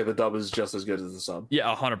just gonna say the dub is just as good as the sub.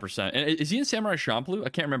 Yeah, 100%. And is he in Samurai Champloo? I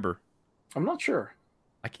can't remember. I'm not sure.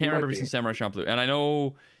 I can't remember if he's in Samurai Champloo. And I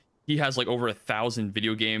know he has like over 1,000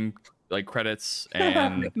 video game like credits,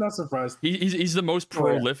 and not surprised. He's the most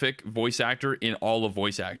prolific voice actor in all of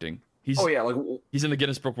voice acting. He's in the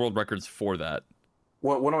Guinness Book World Records for that.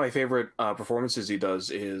 One of my favorite performances he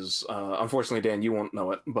does is unfortunately, Dan, you won't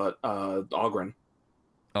know it, but Ogren.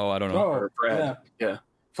 Oh, I don't know. For Ed. Yeah.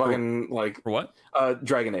 Fucking for what?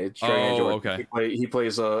 Dragon Age. Okay. He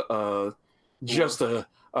plays a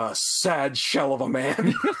sad shell of a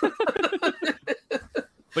man.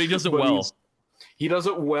 But he does it well. He does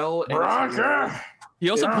it well. He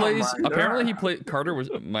also plays. Apparently, he played. Carter was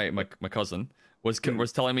my cousin was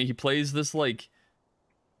telling me he plays this like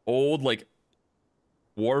old like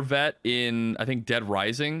war vet in I think Dead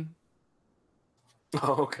Rising.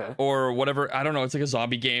 Oh, okay. Or whatever. I don't know. It's like a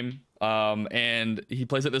zombie game. And he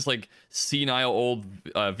plays like this like senile old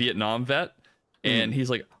Vietnam vet. And he's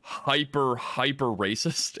like hyper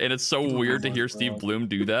racist, and it's so weird to hear Steve Bloom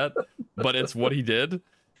do that, but it's what he did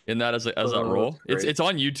in that as that role. It's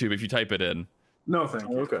on YouTube if you type it in. No, thank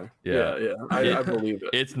you. Okay. Yeah. I believe it.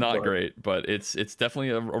 It's not great, but it's definitely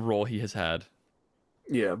a role he has had.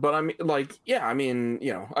 Yeah, but I mean,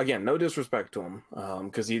 again, no disrespect to him,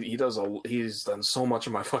 because he's done so much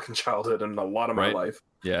of my fucking childhood and a lot of my life.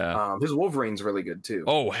 Yeah. His Wolverine's really good too.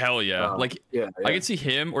 Oh hell yeah! I could see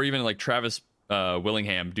him or even like Travis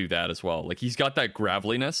Willingham do that as well. Like he's got that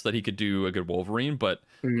graveliness that he could do a good Wolverine, but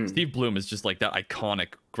Steve Bloom is just like that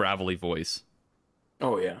iconic gravelly voice.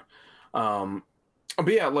 Oh yeah.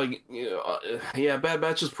 But yeah, Bad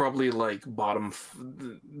Batch is probably like bottom.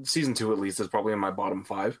 Season 2 at least is probably in my bottom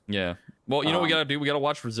 5. Yeah. Well, you know what we gotta do? We gotta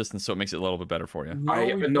watch Resistance so it makes it a little bit better for you.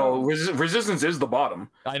 Resistance is the bottom.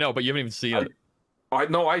 I know, but you haven't even seen it.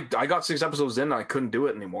 I got 6 episodes in and I couldn't do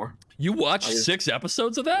it anymore. You watched 6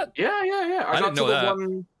 episodes of that? Yeah. I didn't know that.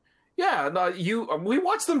 We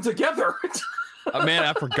watched them together. Man,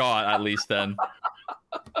 I forgot at least then.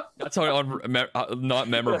 That's how not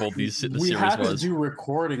memorable the series was. We had to do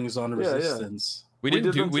recordings on Resistance. We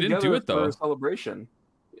didn't do it though. For a celebration.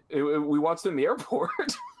 We watched it in the airport.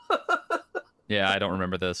 Yeah, I don't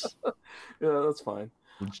remember this. Yeah, that's fine.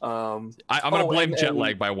 I'm gonna blame jet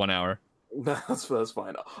lag by 1 hour. That's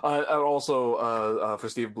fine. Also, for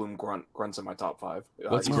Steve Bloom, Grunt's in my top 5.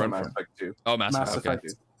 What's Grunt Mass Effect 2? Oh, Mass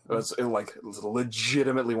Effect. It's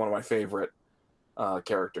legitimately one of my favorite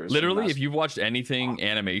characters. Literally, if you've watched anything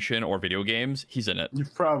animation or video games, he's in it.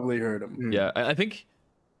 You've probably heard him. Yeah, I think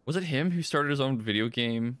was it him who started his own video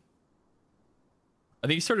game? I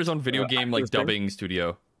think he started his own video game like dubbing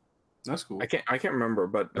studio. That's cool. I can't remember,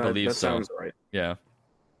 but I believe that so. sounds right. Yeah.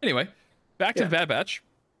 Anyway, back to Bad Batch.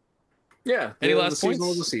 Yeah. Any last points? Season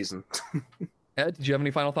was a season. Ed, did you have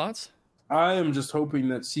any final thoughts? I am just hoping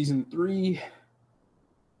that season 3.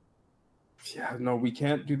 Yeah, no, we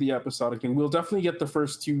can't do the episodic thing. We'll definitely get the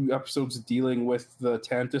first 2 episodes dealing with the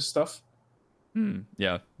Tantus stuff.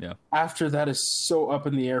 Yeah. After that is so up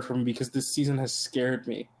in the air for me because this season has scared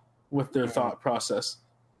me with their thought process.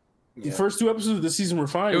 The first 2 episodes of the season were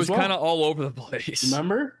fine. It was kind of all over the place.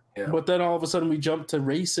 Remember? Yeah. But then all of a sudden we jumped to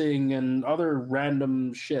racing and other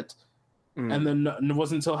random shit. And then it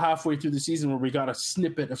wasn't until halfway through the season where we got a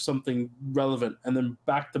snippet of something relevant and then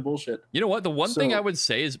back to bullshit. You know what? The one thing I would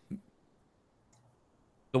say is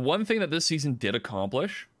the one thing that this season did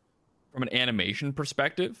accomplish from an animation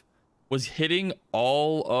perspective was hitting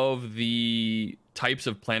all of the types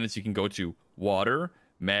of planets you can go to. Water,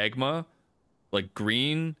 magma, like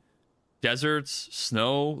green, deserts,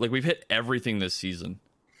 snow. Like we've hit everything this season.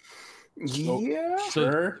 Yeah.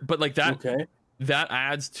 Sure. But like that, Okay. that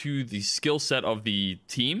adds to the skill set of the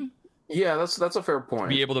team. Yeah, that's a fair point.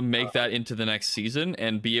 Be able to make that into the next season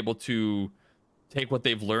and be able to take what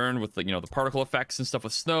they've learned with the, the particle effects and stuff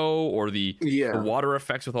with snow, or the water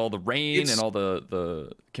effects with all the rain and all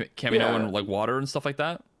the cameo and like water and stuff like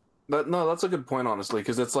that. No, that's a good point, honestly,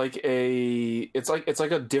 because it's like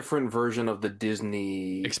a different version of the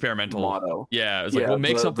Disney experimental motto. Yeah, it's like we'll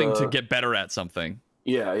make something to get better at something.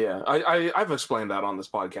 Yeah. I've explained that on this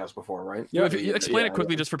podcast before, right? Yeah, if you explain it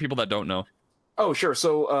quickly just for people that don't know. Oh, sure.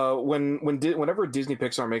 So whenever Disney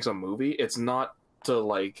Pixar makes a movie, it's not to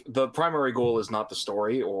like, the primary goal is not the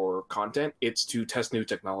story or content, it's to test new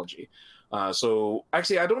technology. So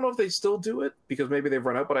actually, I don't know if they still do it, because maybe they've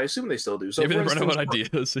run out, but I assume they still do. So maybe they've run out of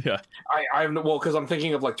ideas. Yeah, I have well, because I'm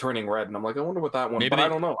thinking of like Turning Red, and I'm like, I wonder what that one. But I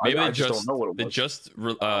don't know. Maybe I they just don't know what it was. They just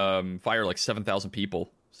fire like 7,000 people.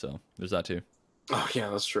 So there's that too. Oh yeah,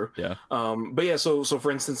 that's true. Yeah. But yeah, so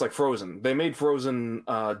for instance, like Frozen, they made Frozen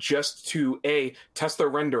just to test their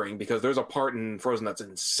rendering, because there's a part in Frozen that's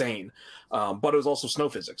insane. But it was also snow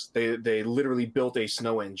physics. They literally built a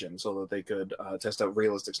snow engine so that they could test out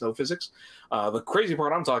realistic snow physics. The crazy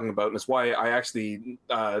part I'm talking about, and it's why I actually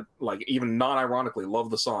like, even non-ironically, love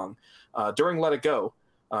the song during Let It Go.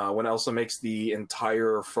 When Elsa makes the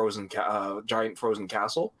entire Frozen giant Frozen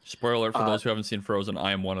castle. Spoiler alert for those who haven't seen Frozen,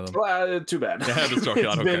 I am one of them. Too bad.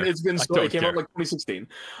 It's been it came out like 2016.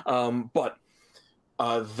 But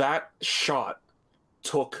that shot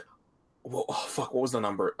took. Well, what was the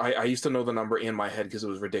number? I used to know the number in my head because it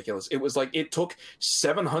was ridiculous. It was like, it took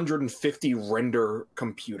 750 render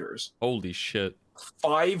computers. Holy shit.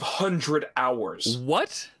 500 hours.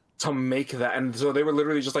 What? To make that. And so they were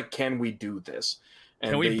literally just like, can we do this?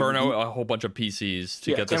 And can we burn out a whole bunch of PCs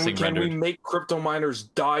to get this thing rendered? Can we make crypto miners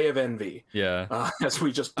die of envy? Yeah. As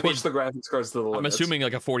we just push the graphics cards to the limits. I'm assuming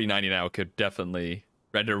like a 4090 now could definitely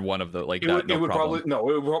render one of the like it would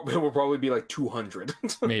probably be like 200.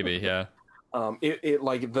 Maybe, yeah. It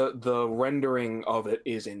like the rendering of it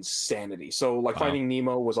is insanity. So like Finding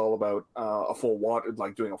Nemo was all about a full water,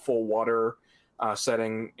 like doing a full water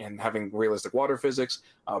setting and having realistic water physics.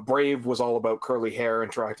 Brave was all about curly hair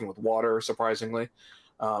interacting with water, surprisingly.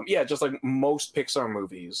 Just like most Pixar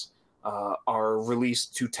movies are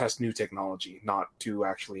released to test new technology, not to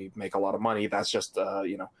actually make a lot of money. That's just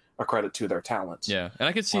a credit to their talents. Yeah, and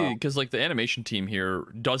I could see, because like the animation team here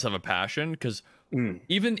does have a passion, because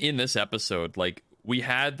even in this episode, like we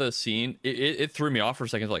had the scene, it threw me off for a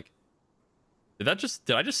second. Like, did I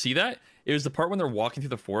just see that? It was the part when they're walking through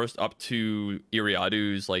the forest up to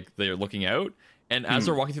Iriadu's, like they're looking out, and as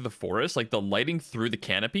they're walking through the forest, like the lighting through the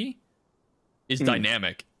canopy is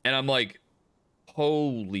dynamic, and I'm like,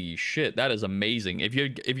 holy shit, that is amazing. If you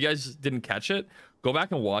guys didn't catch it, go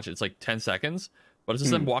back and watch it. It's like 10 seconds, but it's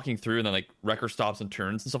just them walking through, and then like Wrecker stops and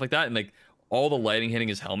turns and stuff like that, and like all the lighting hitting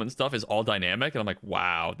his helmet and stuff is all dynamic, and I'm like,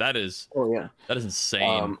 wow, that is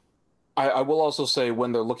insane. I will also say,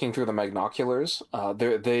 when they're looking through the magnoculars,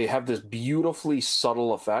 they have this beautifully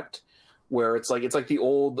subtle effect where it's like the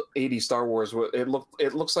old 80s Star Wars, where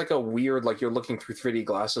it looks like a weird, like you're looking through 3D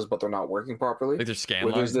glasses but they're not working properly. Like there's scan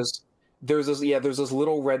lines. There's this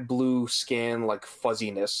little red blue scan, like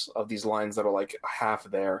fuzziness of these lines that are like half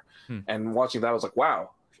there. And watching that, I was like,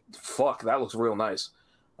 wow, fuck, that looks real nice.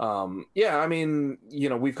 I mean,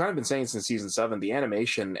 we've kind of been saying since season 7, the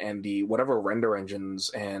animation and the whatever render engines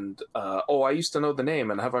and I used to know the name,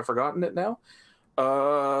 and have I forgotten it now?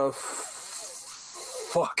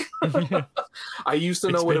 Fuck. I used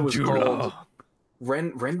to know what it was called.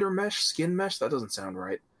 Render mesh, skin mesh. That doesn't sound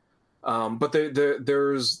right. But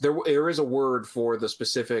there is a word for the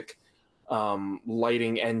specific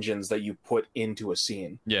lighting engines that you put into a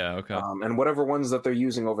scene. Yeah. Okay. And whatever ones that they're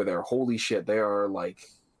using over there, holy shit, they are like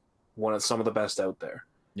some of the best out there.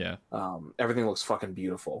 Yeah. Everything looks fucking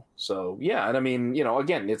beautiful. So yeah, and I mean,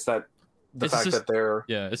 again, it's that that they're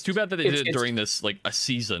it's too bad that they did it during this like a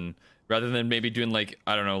season rather than maybe doing like,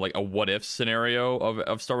 I don't know, like a what if scenario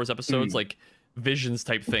of Star Wars episodes, like Visions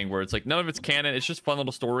type thing, where it's like none of it's canon, it's just fun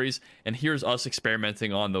little stories, and here's us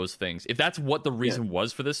experimenting on those things. If that's what the reason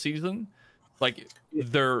was for this season, like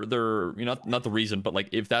they're not the reason, but like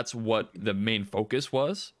if that's what the main focus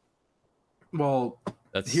was, well,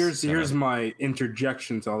 here's my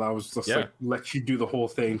interjection. So I was just like, let you do the whole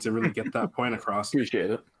thing to really get that point across.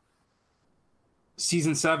 Appreciate it.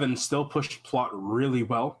 Season 7 still pushed plot really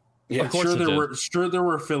well. Yeah, of course there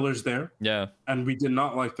were fillers there. Yeah, and we did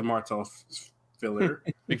not like the Martell filler.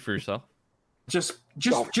 Speak for yourself.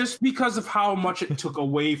 Just because of how much it took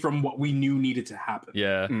away from what we knew needed to happen.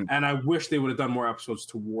 Yeah. And I wish they would have done more episodes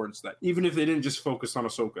towards that, even if they didn't just focus on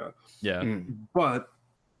Ahsoka. Yeah. But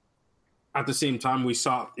at the same time, we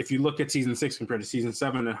saw, if you look at season 6 compared to season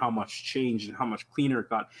 7 and how much changed and how much cleaner it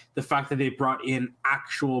got, the fact that they brought in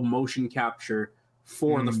actual motion capture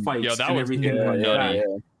for the fights and everything like that. Yeah.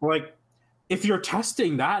 Like, if you're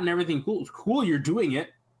testing that and everything cool, you're doing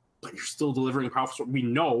it, but you're still delivering powerful. We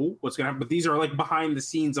know what's going to happen, but these are like behind the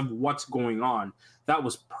scenes of what's going on. That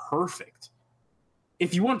was perfect.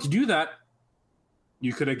 If you want to do that,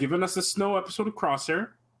 you could have given us a Snow episode of Crosshair.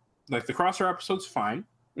 Like, the Crosshair episode's fine.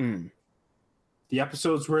 The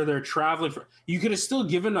episodes where they're traveling, you could have still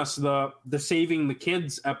given us the saving the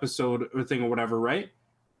kids episode or thing or whatever, right?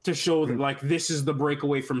 To show that, like, this is the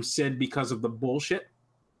breakaway from Sid because of the bullshit.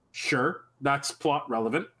 Sure, that's plot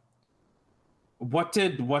relevant. What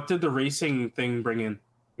did the racing thing bring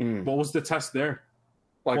in? What was the test there?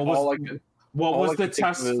 Like, what was the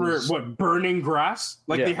test for burning grass?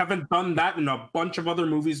 Like, they haven't done that in a bunch of other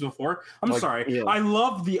movies before. I'm sorry. Yeah. I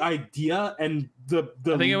love the idea and the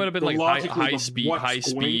I think it would have been like high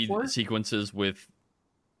speed sequences with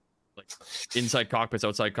like inside cockpits,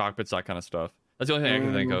 outside cockpits, that kind of stuff. That's the only thing I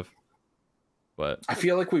can think of. But I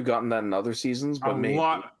feel like we've gotten that in other seasons, but maybe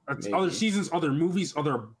other seasons, other movies,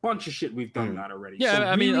 a bunch of shit we've done that already. Yeah, so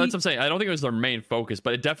I mean, that's what I'm saying. I don't think it was their main focus,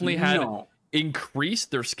 but it definitely had increased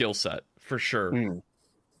their skill set for sure.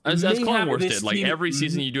 As Clone Wars did. Like, every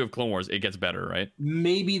season you do of Clone Wars, it gets better, right?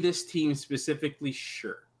 Maybe this team specifically,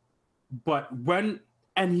 sure. But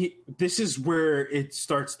this is where it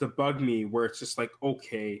starts to bug me, where it's just like,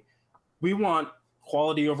 okay, we want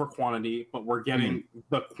quality over quantity, but we're getting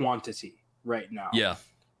the quantity right now. Yeah.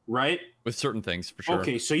 Right? With certain things, for sure.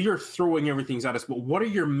 Okay, so you're throwing everything at us, but what are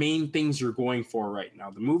your main things you're going for right now?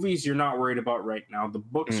 The movies you're not worried about right now. The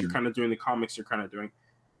books you're kind of doing. The comics you're kind of doing.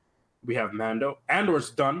 We have Mando. Andor's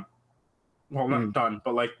done. Well, not done,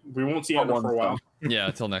 but like, we won't see Andor for a while. Yeah,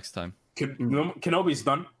 until next time. Kenobi's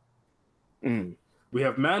done. We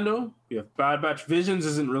have Mando. We have Bad Batch. Visions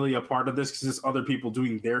isn't really a part of this because it's other people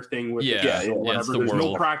doing their thing with it. Whatever. There's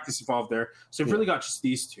no practice involved there. So we've really got just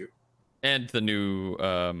these two. And the new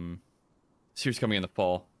series coming in the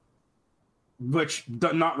fall. Which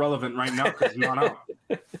not relevant right now because it's not out.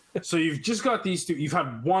 So you've just got these two. You've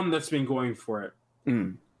had one that's been going for it.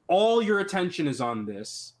 All your attention is on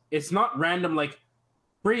this. It's not random, like,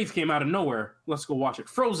 Brave came out of nowhere. Let's go watch it.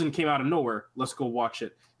 Frozen came out of nowhere. Let's go watch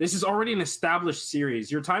it. This is already an established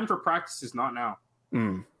series. Your time for practice is not now.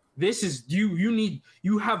 This is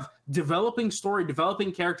you have developing story,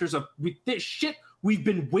 developing characters of with this shit we've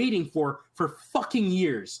been waiting for fucking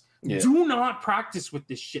years. Yeah. Do not practice with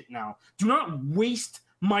this shit now. Do not waste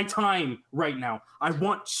my time right now. I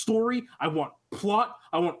want story. I want plot.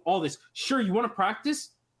 I want all this. Sure, you want to practice?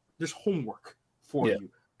 There's homework for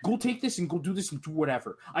you. Go take this and go do this and do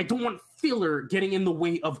whatever. I don't want filler getting in the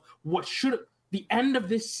way of what should the end of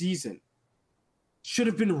this season should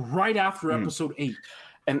have been right after episode 8.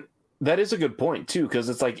 And that is a good point too, because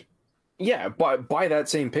it's like, yeah, by that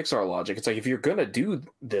same Pixar logic, it's like, if you're gonna do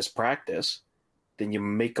this practice, then you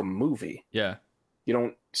make a movie. Yeah. You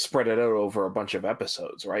don't spread it out over a bunch of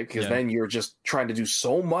episodes, right? Because then you're just trying to do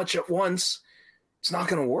so much at once. It's not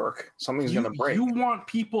going to work. Something's going to break. You want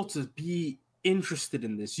people to be interested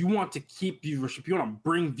in this. You want to keep viewership. You want to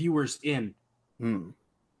bring viewers in. And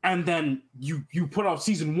then you put out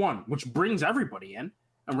season 1, which brings everybody in.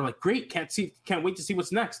 And we're like, great, can't wait to see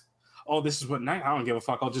what's next. Oh, this is what next? I don't give a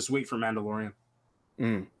fuck. I'll just wait for Mandalorian.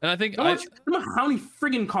 And I think I don't know how many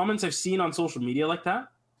friggin' comments I've seen on social media like that.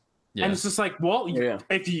 Yeah. And it's just like, well,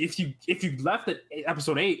 if you left at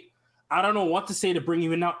episode 8, I don't know what to say to bring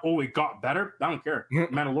you in now. Oh, it got better. I don't care.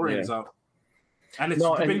 Mandalorian's out, and it's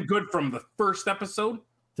been good from the first episode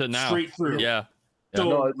to now, straight through. Yeah.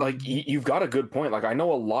 So, like, you've got a good point. Like, I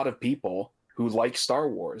know a lot of people who like Star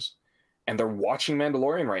Wars, and they're watching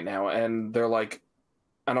Mandalorian right now, and they're like,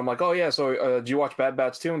 and I'm like, oh yeah, so do you watch Bad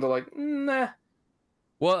Batch too? And they're like, nah.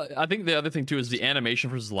 Well, I think the other thing too is the animation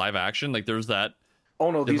versus live action. Like, there's that. Oh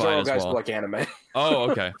no, these are all guys who like anime. Oh,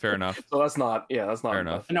 okay, fair enough. So that's not fair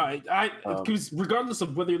enough. No, because regardless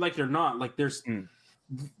of whether you like it or not, like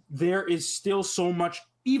there is still so much,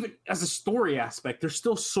 even as a story aspect, there's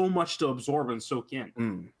still so much to absorb and soak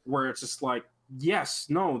in. Where it's just like, yes,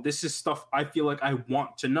 no, this is stuff I feel like I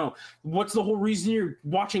want to know. What's the whole reason you're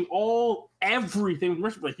watching everything?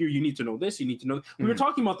 Like, here, you need to know this, you need to know. We were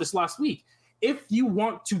talking about this last week. If you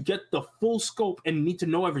want to get the full scope and need to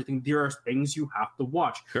know everything, there are things you have to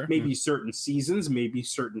watch. Sure. Maybe certain seasons, maybe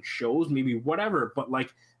certain shows, maybe whatever. But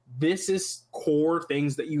like, this is core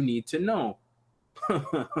things that you need to know.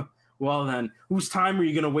 Well, then, whose time are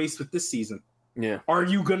you going to waste with this season? Yeah. Are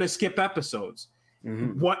you going to skip episodes?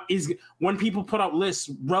 When people put out lists,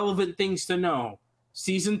 relevant things to know.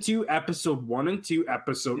 Season 2, episode 1 and 2,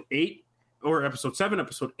 episode 8, or episode 7,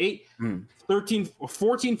 episode 8, 13,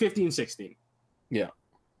 14, 15, 16. Yeah.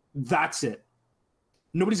 That's it.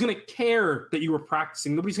 Nobody's going to care that you were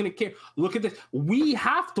practicing. Nobody's going to care. Look at this. We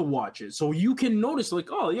have to watch it so you can notice, like,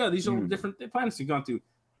 oh, yeah, these are different planets you've gone to.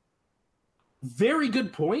 Very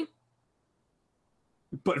good point,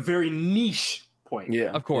 but very niche point.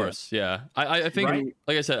 Yeah. Of course, yeah. I think, Right?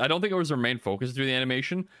 like I said, I don't think it was their main focus through the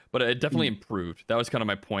animation, but it definitely improved. That was kind of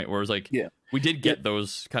my point, where it was like, we did get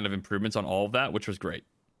those kind of improvements on all of that, which was great.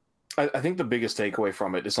 I think the biggest takeaway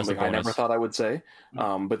from it is something I never thought I would say,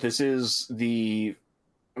 but this is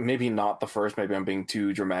maybe not the first, maybe I'm being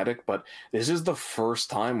too dramatic, but this is the first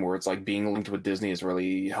time where it's like being linked with Disney has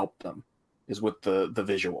really helped them, is with the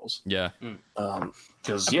visuals. Yeah.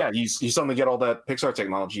 Because, you suddenly get all that Pixar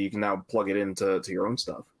technology, you can now plug it into your own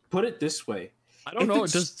stuff. Put it this way. I don't know.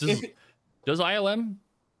 Does ILM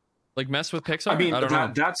like mess with Pixar? I mean, I don't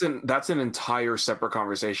know. that's an entire separate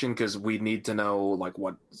conversation, because we need to know like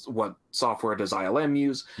what software does ILM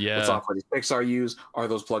use, what software does Pixar use, are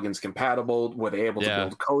those plugins compatible, were they able to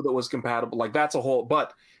build code that was compatible? Like, that's a whole,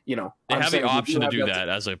 but they have the option to do that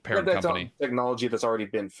as a parent company. Technology that's already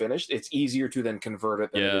been finished, it's easier to then convert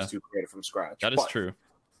it than it is to create it from scratch. That is true.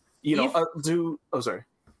 Sorry.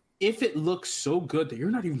 If it looks so good that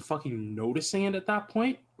you're not even fucking noticing it at that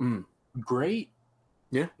point, great.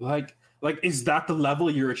 Yeah. Like, is that the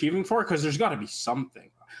level you're achieving for? Because there's got to be something.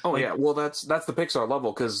 Oh, yeah. Well, that's the Pixar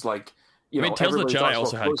level, because, like, Tales of the Jedi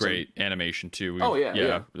also had great animation, too.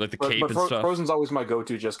 Like the cape and stuff. Frozen's always my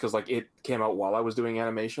go-to, just because, like, it came out while I was doing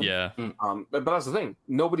animation. Yeah. But that's the thing.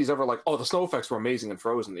 Nobody's ever like, oh, the snow effects were amazing in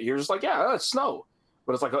Frozen. You're just like, yeah, that's snow.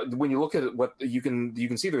 But it's like, when you look at it, what you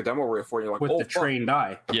can see their demo reel for, and you're like, with the trained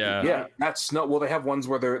eye. Yeah, that's snow. Well, they have ones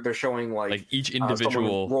where they're showing like each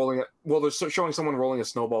individual rolling it. Well, they're showing someone rolling a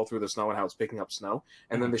snowball through the snow and how it's picking up snow,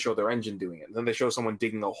 and then they show their engine doing it. And then they show someone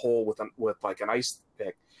digging a hole with like an ice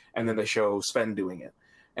pick, and then they show Sven doing it.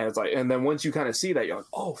 And it's like, and then once you kind of see that, you're like,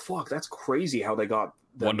 oh fuck, that's crazy how they got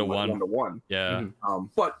one to one. Yeah.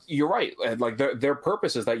 But you're right. Like their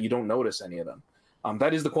purpose is that you don't notice any of them.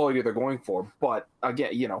 That is the quality they're going for. But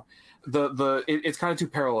again, it's kind of two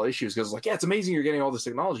parallel issues, because like, it's amazing you're getting all this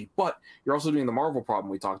technology, but you're also doing the Marvel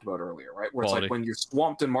problem we talked about earlier, right? Where it's like, when you're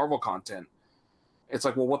swamped in Marvel content, it's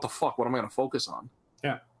like, well, what the fuck? What am I going to focus on?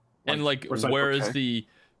 Yeah. And like where is the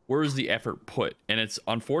effort put? And it's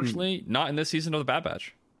unfortunately not in this season of the Bad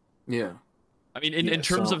Batch. Yeah. I mean, in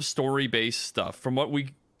terms of story-based stuff, from what we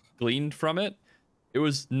gleaned from it, it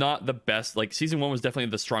was not the best. Like, season 1 was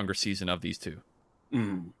definitely the stronger season of these two.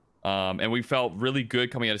 And we felt really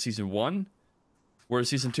good coming out of season 1, whereas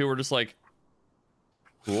season 2 we're just like,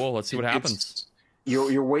 cool, let's see what happens.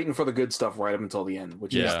 You're waiting for the good stuff right up until the end,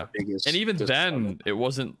 which is the biggest. And even then, it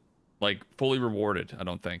wasn't like fully rewarded, I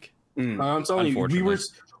don't think. I'm telling you,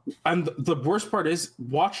 and the worst part is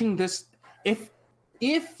watching this. If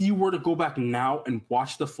you were to go back now and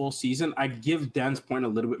watch the full season, I'd give Dan's point a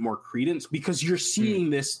little bit more credence, because you're seeing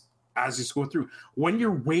this as you go through. When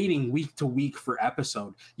you're waiting week to week for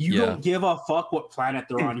episode, you don't give a fuck what planet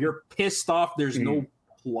they're on. You're pissed off there's no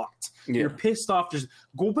plot. You're pissed off. Just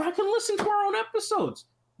go back and listen to our own episodes.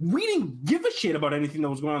 We didn't give a shit about anything that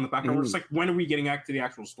was going on in the background. We're just like, when are we getting back to the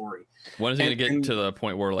actual story? When is it going to get to the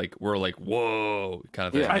point where we're like, whoa, kind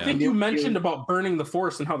of thing? I think you mentioned about burning the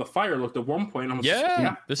forest and how the fire looked at one point.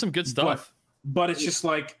 There's some good stuff. But it's just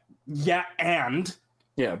like,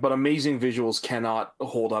 but amazing visuals cannot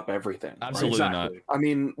hold up everything. Absolutely not. I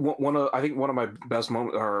mean, one of my best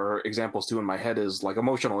moments or examples too in my head is like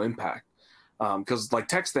emotional impact. Because like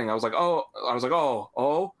texting, I was like,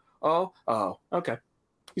 okay,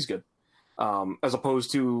 he's good. As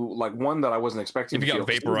opposed to like one that I wasn't expecting. If you got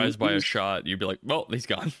vaporized by a shot, you'd be like, well, he's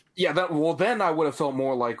gone. Yeah, then I would have felt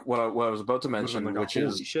more like what I was about to mention, which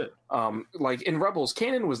is shit. Like in Rebels,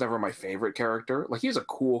 Kanan was never my favorite character. Like, he's a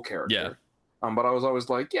cool character. Yeah. But I was always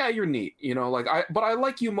like, yeah, you're neat, like but I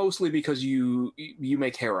like you mostly because you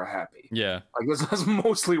make Hera happy. Yeah. Like that's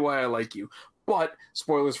mostly why I like you. But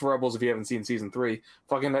spoilers for Rebels if you haven't seen season 3,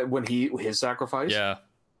 fucking when his sacrifice. Yeah.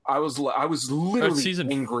 I was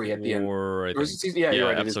literally angry at the end. You're right.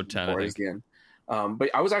 Episode 10, I think. Again. But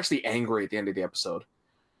I was actually angry at the end of the episode.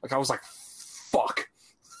 Like, I was like, fuck.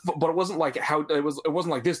 But it wasn't like it wasn't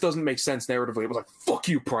like this doesn't make sense narratively. It was like, fuck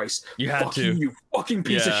you, Price. You had fuck to. You fucking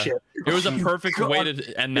piece of shit. It was a perfect way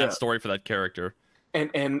to end that story for that character.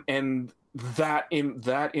 And that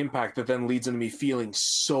impact that then leads into me feeling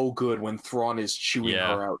so good when Thrawn is chewing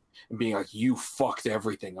her out and being like, "You fucked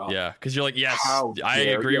everything up." Yeah, because you're like, yes, I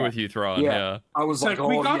agree with you, Thrawn. Yeah. I was like,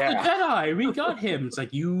 we got the Jedi, we got him. It's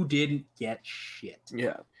like, you didn't get shit.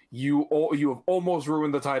 Yeah, you have almost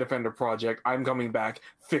ruined the TIE Defender project. I'm coming back.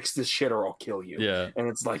 Fix this shit or I'll kill you. Yeah, and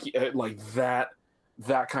it's like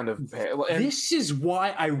that kind of. And this is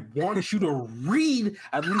why I want you to read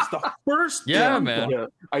at least the first. man. Yeah,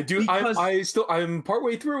 I do. I'm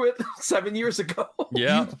partway through it 7 years ago.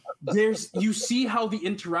 Yeah, you see how the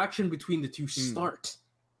interaction between the two start,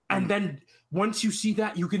 and then once you see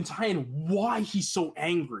that, you can tie in why he's so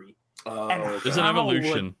angry. There's an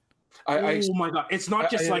evolution. Oh my god! It's not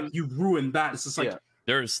just like you ruined that. It's just like.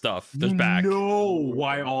 There's stuff. There's back. You know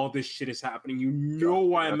why all this shit is happening. You know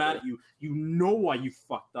why I'm mad at you. You know why you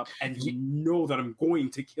fucked up, and you know that I'm going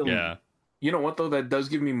to kill you. You know what though? That does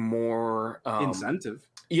give me more incentive.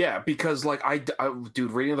 Yeah, because like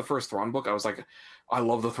dude, reading the first Thrawn book, I was like, I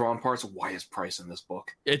love the Thrawn parts. Why is Price in this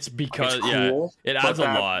book? It's because cool, it adds a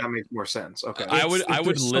lot. That makes more sense. Okay, I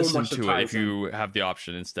would listen to it if you have the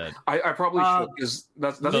option instead. I probably should because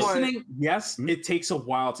that's listening. Why yes, it takes a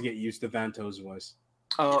while to get used to Vanto's voice.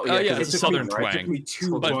 Oh yeah, it's a southern twang. It took me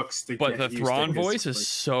 2 books to but get the used Thrawn to voice is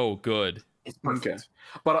so good. It's perfect. Okay.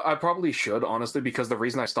 But I probably should, honestly, because the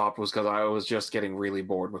reason I stopped was because I was just getting really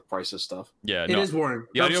bored with Price's stuff. Yeah, it is boring.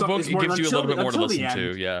 The audiobook gives you a little bit more to listen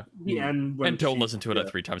to. Yeah, and don't listen to it at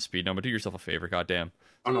 3 times speed. No, but do yourself a favor. Goddamn.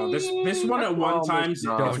 Oh no, this one at 1 time.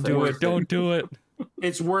 Don't do it. Don't do it.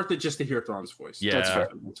 It's worth it just to hear Thrawn's voice. Yeah,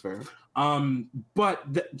 that's fair. But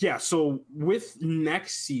so with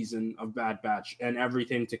next season of Bad Batch and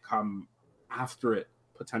everything to come after it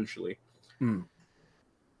potentially,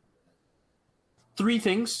 3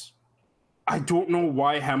 things. I don't know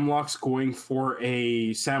why Hemlock's going for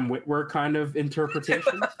a Sam Witwer kind of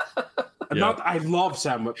interpretation. I love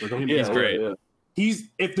Sam Witwer. Don't get me wrong. He's great. Yeah. He's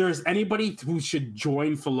if there's anybody who should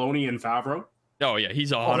join Filoni and Favreau. Oh yeah,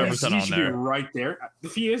 he's 100% on there. He should be right there.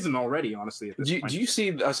 If he isn't already, honestly. At this point. Do you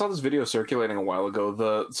see? I saw this video circulating a while ago.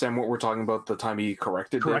 The Sam Witwer talking about the time he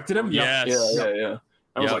corrected him. Yes. Yeah.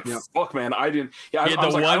 I was like, fuck, man, I didn't. Yeah, he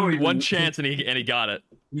had the one chance and he got it.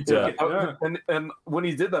 He took it. And when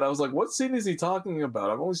he did that, I was like, what scene is he talking about?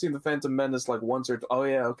 I've only seen the Phantom Menace like once or oh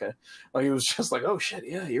yeah, okay. Like, he was just like, oh shit,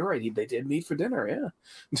 yeah, you're right. They did meet for dinner, yeah.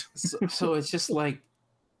 So it's just like,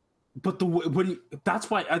 but that's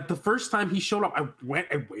why the first time he showed up, I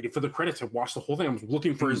waited for the credits. I watched the whole thing. I was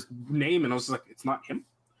looking for his name, and I was like, it's not him.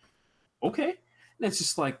 Okay, and it's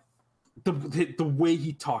just like the way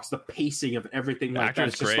he talks, the pacing of everything. Like that.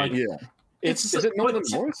 It's just great. like Is it Northern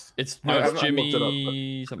North? It's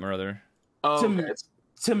Jimmy something or other.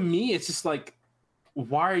 To me, it's just like,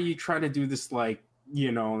 why are you trying to do this? Like,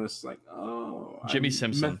 this like Jimmy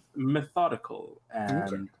Simpson, methodical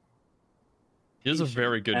and. He does a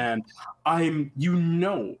very good. And I'm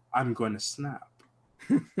going to snap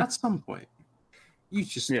at some point. You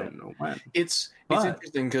just don't know when. It's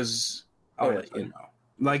interesting because I'll let you know.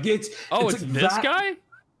 Like it's this guy.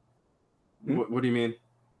 What do you mean?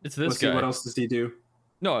 It's this guy. What else does he do?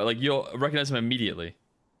 No, like you'll recognize him immediately.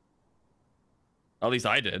 At least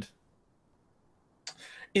I did.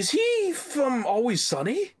 Is he from Always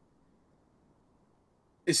Sunny?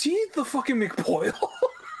 Is he the fucking McPoyle?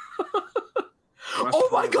 Oh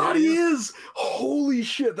my god, he is! Holy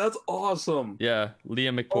shit, that's awesome. Yeah,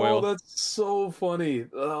 Liam McPoyle. Oh, that's so funny.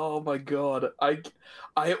 Oh my god.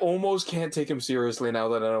 I almost can't take him seriously now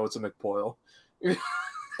that I know it's a McPoyle.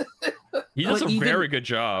 He does a very good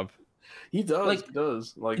job. He does. He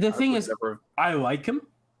does. Like the thing is, I like him.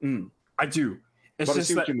 I do. It's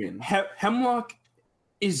just that you mean. Hemlock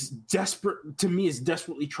is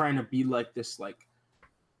desperately trying to be like this, like,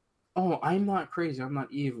 oh, I'm not crazy, I'm not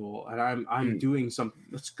evil, and I'm doing something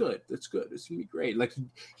that's good. It's gonna be great. Like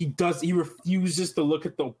he refuses to look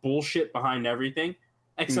at the bullshit behind everything,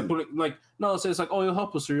 except when it's like, oh, you'll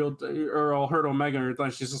help us or I'll hurt Omega, or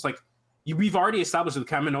it's just like we've already established that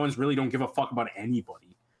the Kaminoans really don't give a fuck about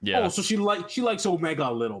anybody. Yeah. Oh, so she likes Omega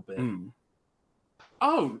a little bit.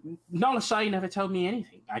 Oh, Nala Shai never told me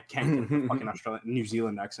anything. I can't get a fucking Australian, New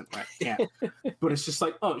Zealand accent right. Can't. But it's just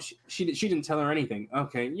like, oh, she didn't tell her anything.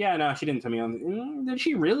 Okay, yeah, no, she didn't tell me. Did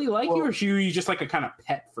she really like you, or were you just like a kind of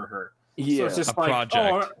pet for her? Yeah, so it's just a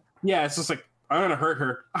project. It's just like, I'm gonna hurt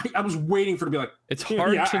her. I was waiting for her to be like, it's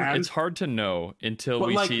hard it's hard to know until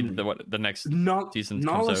we see the next season comes out.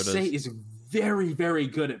 Nala is very, very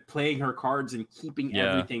good at playing her cards and keeping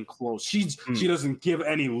everything close. She doesn't give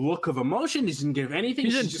any look of emotion. She doesn't give anything.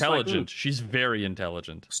 She's intelligent. She's very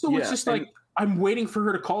intelligent. So it's just like, I'm waiting for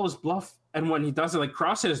her to call his bluff. And when he does it, like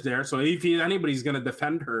Crosshairs there. So if anybody's going to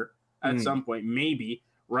defend her, at some point, maybe,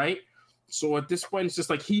 right? So at this point, it's just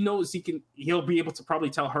like he knows he'll be able to probably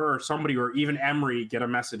tell her or somebody or even Emery get a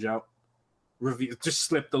message out, just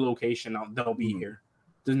slip the location out. They'll be here.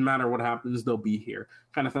 Doesn't matter what happens, they'll be here,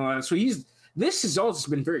 kind of thing like that. So this has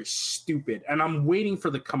also been very stupid, and I'm waiting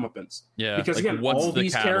for the comeuppance. Yeah, because like, again, all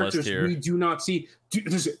these characters here? We do not see.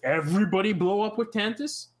 Does everybody blow up with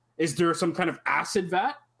Tantus? Is there some kind of acid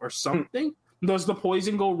vat or something? Does the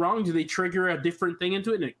poison go wrong? Do they trigger a different thing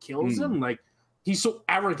into it and it kills him? Like, he's so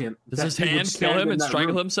arrogant. Does his hand kill him and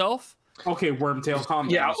strangle himself? Okay, Wormtail, calm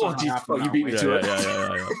down. Yeah, oh, geez, you beat me to it.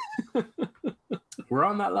 Yeah. We're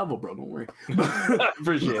on that level, bro. Don't worry.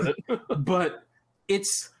 Appreciate it. But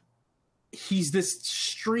he's this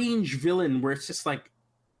strange villain where it's just like,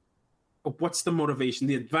 what's the motivation?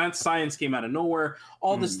 The advanced science came out of nowhere.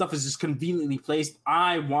 All this stuff is just conveniently placed.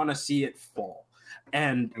 I want to see it fall.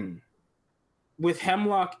 And with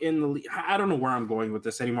Hemlock in the lead, I don't know where I'm going with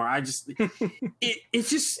this anymore. I just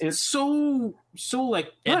it's so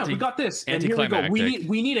like, we got this, and here we go.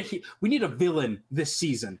 We need a villain this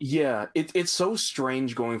season. Yeah, it's so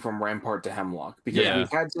strange going from Rampart to Hemlock because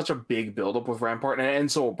we've had such a big buildup with Rampart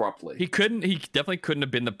and so abruptly. He definitely couldn't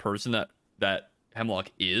have been the person that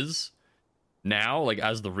Hemlock is now, like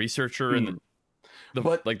as the researcher and the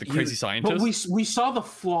crazy scientist. But we saw the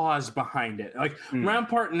flaws behind it, like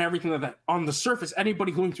Rampart and everything like that. On the surface,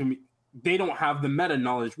 anybody going to me, they don't have the meta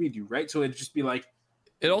knowledge we do, right? So it'd just be like,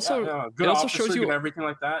 it also shows you everything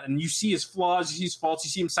like that, and you see his flaws, you see his faults,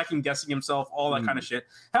 you see him second guessing himself, all that kind of shit.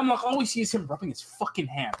 Hemlock always sees him rubbing his fucking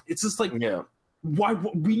hand. It's just like, why?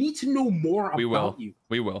 We need to know more about you.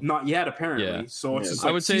 We will. Not yet, apparently. Yeah. So it's just like,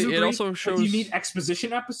 I would say it also shows you need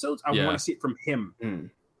exposition episodes. I want to see it from him.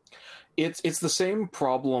 It's the same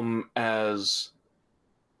problem as,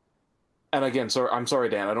 and again, I'm sorry,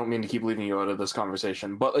 Dan, I don't mean to keep leaving you out of this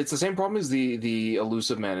conversation, but it's the same problem as the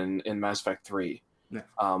elusive man in Mass Effect 3,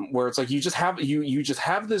 where it's like you just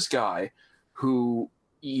have this guy who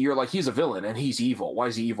you're like, he's a villain and he's evil. Why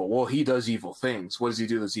is he evil? Well, he does evil things. What does he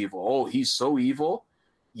do that's evil? Oh, he's so evil,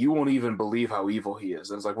 you won't even believe how evil he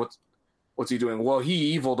is. And it's like, what's he doing? Well, he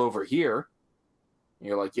eviled over here. And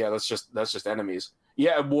you're like, yeah, that's just enemies.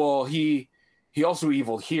 Yeah, well, he also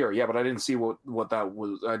eviled here. Yeah, but I didn't see what that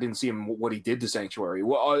was. I didn't see what he did to Sanctuary.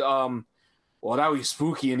 Well, now he's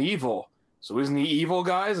spooky and evil. So isn't he evil,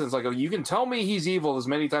 guys? And it's like, you can tell me he's evil as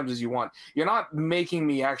many times as you want. You're not making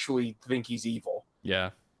me actually think he's evil.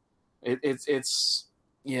 Yeah. It's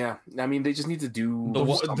yeah. I mean, they just need to do.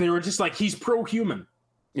 They were just like, he's pro-human.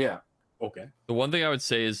 Yeah. Okay. The one thing I would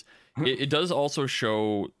say is it does also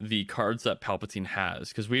show the cards that Palpatine has,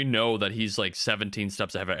 because we know that he's like 17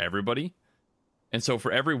 steps ahead of everybody. And so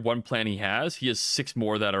for every one plan he has 6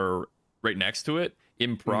 more that are right next to it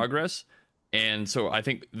in progress. And so I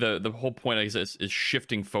think the whole point is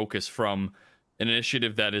shifting focus from an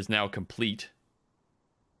initiative that is now complete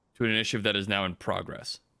to an initiative that is now in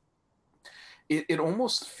progress. It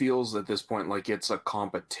almost feels at this point like it's a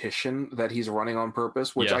competition that he's running on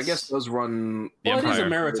purpose, which I guess does run. Well, it is a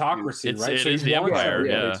meritocracy, right? It is the Empire,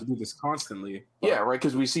 to do this constantly. Yeah, right.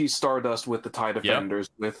 Because we see Stardust with the TIE Defenders,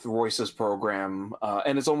 with Royce's program,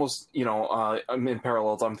 and it's almost in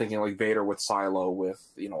parallels. I'm thinking like Vader with Silo, with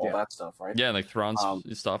all that stuff, right? Yeah, like Thrawn's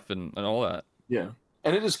stuff and all that. Yeah,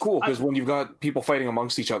 and it is cool because when you've got people fighting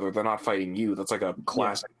amongst each other, they're not fighting you. That's like a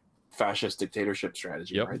classic fascist dictatorship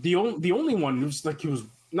strategy. Right? The only one who's like he was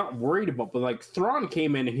not worried about, but like Thrawn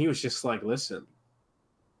came in and he was just like, listen.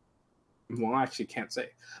 Well, I actually can't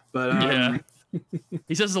say, but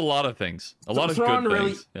he says a lot of things, a lot of Thrawn good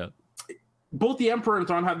really, things. Yeah, both the Emperor and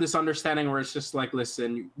Thrawn have this understanding where it's just like,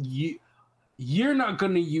 listen, you're not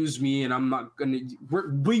going to use me, and I'm not going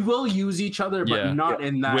to. We will use each other, but not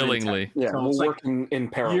in that willingly. Intent. Yeah, so we're working in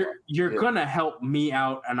parallel. You're going to help me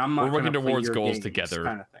out, and I'm not. We're working towards goals games, together.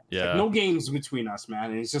 Kind of thing. Yeah, like, no games between us,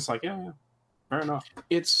 man. And it's just like, yeah, fair enough.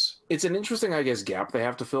 It's an interesting, I guess, gap they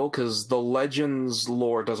have to fill because the Legends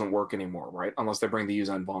lore doesn't work anymore, right? Unless they bring the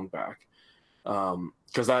Yuuzhan Vong back,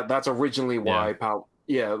 because that's originally why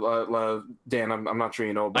Dan, I'm not sure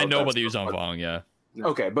you know about. I know about the Yuuzhan Vong, yeah.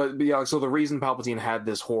 Okay, but so the reason Palpatine had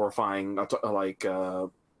this horrifying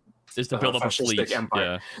is to build up a fleet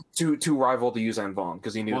empire to rival the Yuuzhan Vong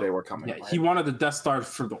because he knew they were coming. Yeah, right? He wanted the Death Star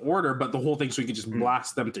for the Order, but the whole thing so he could just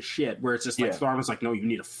blast them to shit. Where it's just like Thrawn was like, no, you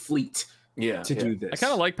need a fleet to do this. I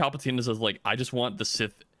kind of like Palpatine as like, I just want the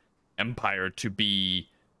Sith Empire to be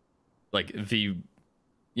like the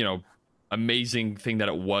amazing thing that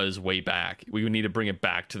it was way back. We would need to bring it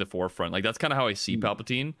back to the forefront. Like that's kind of how I see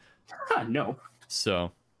Palpatine. No.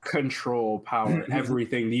 So control, power,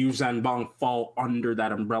 everything. The Yu Bang fall under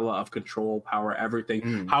that umbrella of control, power,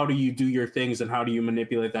 everything. How do you do your things and how do you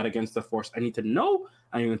manipulate that against the Force? I need to know.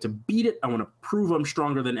 I need to beat it. I want to prove I'm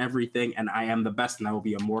stronger than everything, and I am the best, and I will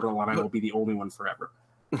be immortal, and I will be the only one forever.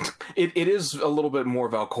 It is a little bit more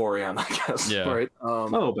Valkorian, I guess. Yeah. Right. A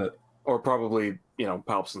little bit. Or probably,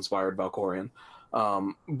 Palps inspired Valkorian.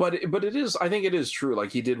 But it is, I think it is true.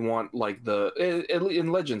 Like, he did want, like,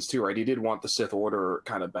 in Legends too, right? He did want the Sith Order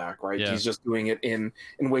kind of back, right? Yeah. He's just doing it in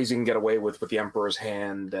ways you can get away with the Emperor's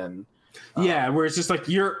hand and. Where it's just like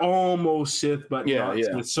you're almost Sith, but not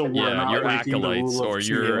Sith, so we're not your breaking the acolytes rule of or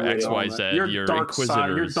your Trinity. XYZ, your dark Inquisitors, side,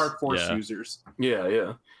 your Dark Force users.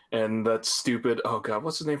 Yeah. And that stupid, oh god,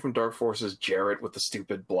 what's his name from Dark Forces? Jarrett with the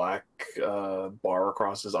stupid black bar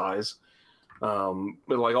across his eyes. But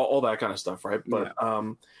like all that kind of stuff, right? But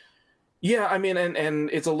I mean, and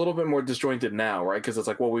it's a little bit more disjointed now, right? Because it's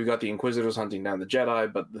like, well, we've got the Inquisitors hunting down the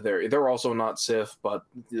Jedi, but they're also not Sith, but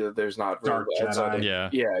there's not Dark really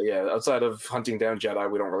Jedi. outside of hunting down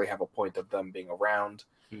Jedi, we don't really have a point of them being around.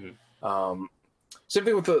 Same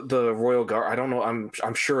thing with the Royal Guard. I don't know.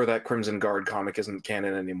 I'm sure that Crimson Guard comic isn't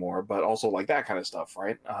canon anymore, but also like that kind of stuff,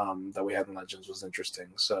 right? That we had in Legends was interesting.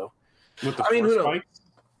 So, with the Force fights?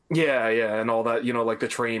 Yeah, and all that, like the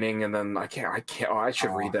training, and then I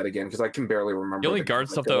should read that again because I can barely remember. The only guard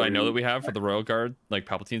stuff that I know that we have for the Royal Guard, like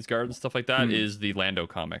Palpatine's Guard and stuff like that, is the Lando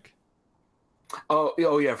comic. Oh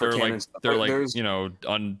yeah, for they're canon like stuff. they're like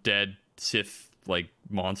undead Sith like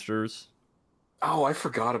monsters. Oh, I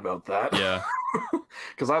forgot about that. Yeah,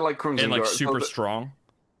 because I like Crimson and like Guard. super strong.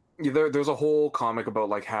 There's a whole comic about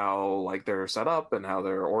like how like they're set up and how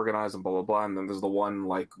they're organized and blah blah blah, and then there's the one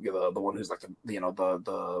like the one who's like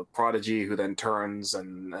the prodigy who then turns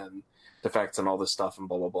and defects and all this stuff and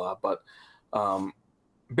blah blah blah. But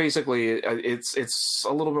basically, it's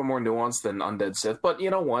a little bit more nuanced than Undead Sith. But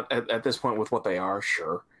you know what? At this point, with what they are,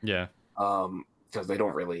 sure. Yeah. Because they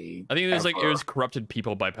don't really. I think it was like it was corrupted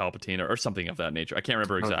people by Palpatine or something of that nature. I can't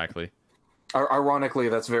remember exactly. Ironically,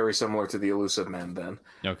 that's very similar to the Elusive Men. Then,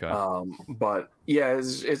 okay. But yeah,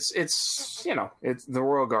 it's the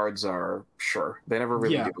Royal Guards are sure they never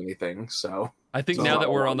really do anything. So I think now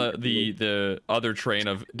that we're on the other train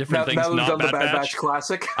of different things, not Bad Batch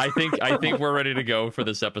classic. I think we're ready to go for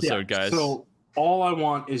this episode, guys. So all I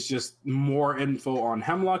want is just more info on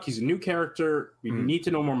Hemlock. He's a new character. We need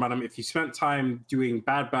to know more about him. If you spent time doing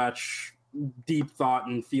Bad Batch deep thought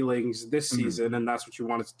and feelings this season, and that's what you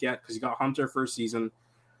wanted to get, because you got Hunter first season,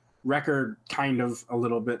 Record kind of a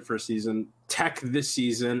little bit first season, Tech this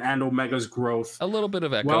season, and Omega's growth. A little bit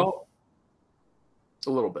of Echo. Well, a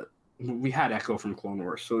little bit. We had Echo from Clone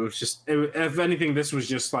Wars, so it was just, if anything, this was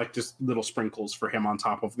just like just little sprinkles for him on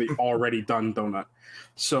top of the already done donut.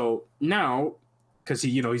 So now, because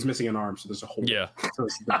he's missing an arm, so there's a hole. Yeah. So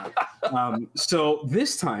it's bad. So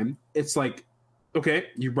this time it's like, okay,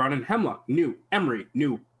 you brought in Hemlock, new, Emery,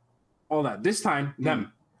 new, all that. This time,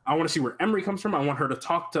 them. I want to see where Emery comes from. I want her to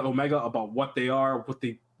talk to Omega about what they are, what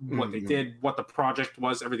they did, what the project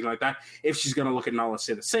was, everything like that. If she's going to look at Nala,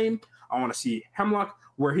 say the same. I want to see Hemlock,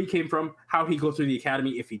 where he came from, how he go through the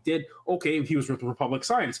academy. If he did, okay, he was with the Republic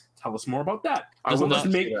Science. Tell us more about that. Does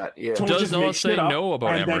Nala say no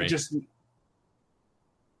about Emery?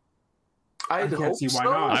 I can't see why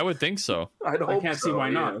not. I would think so. I can't see why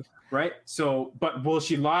not. Right? So, but will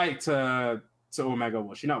she lie to Omega?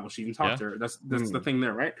 Will she not? Will she even talk to her? That's the thing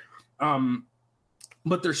there, right?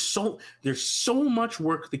 But there's so much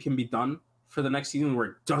work that can be done for the next season where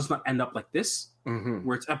it does not end up like this,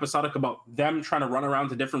 where it's episodic about them trying to run around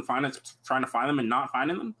to different planets, trying to find them and not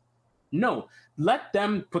finding them. No, let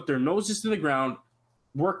them put their noses to the ground,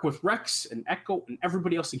 work with Rex and Echo and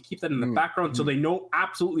everybody else, and keep that in the background so they know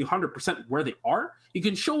absolutely 100% where they are. You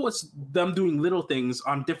can show us them doing little things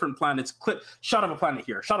on different planets. Clip shot of a planet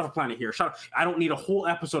here, shot of a planet here. I don't need a whole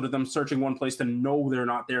episode of them searching one place to know they're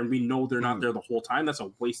not there, and we know they're not there the whole time. That's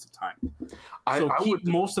a waste of time. So keep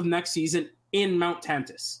most of next season in Mount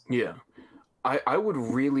Tantus. Yeah, I would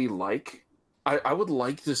really like. I would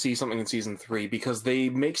like to see something in season 3 because they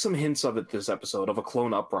make some hints of it this episode of a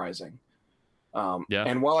clone uprising.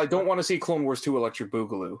 And while I don't want to see Clone Wars 2 Electric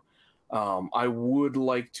Boogaloo, I would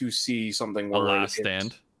like to see something where a last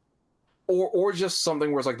stand, or just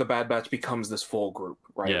something where it's like the Bad Batch becomes this full group,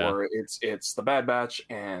 right? Yeah. Where it's the Bad Batch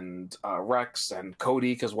and Rex and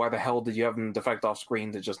Cody, because why the hell did you have them defect off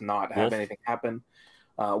screen to just not have anything happen?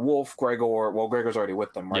 Wolf, Gregor, Gregor's already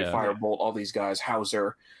with them, right? Firebolt, all these guys,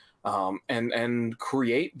 Hauser, and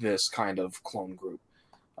create this kind of clone group.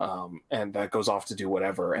 And that goes off to do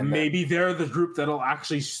whatever. And maybe they're the group that'll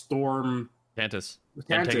actually storm Tantus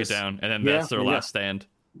and take it down, and then that's their last stand.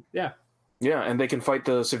 Yeah, Yeah, and they can fight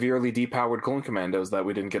the severely depowered clone commandos that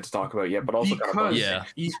we didn't get to talk about yet, but also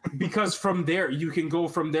because from there you can go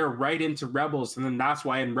from there right into Rebels, and then that's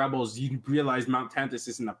why in Rebels you realize Mount Tantus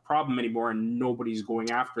isn't a problem anymore, and nobody's going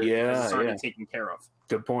after it. Because it's already taken care of.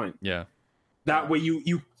 Good point. Yeah, that way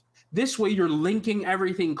this way you're linking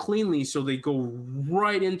everything cleanly, so they go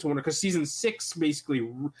right into one. Because season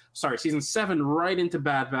 7 right into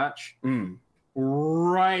Bad Batch,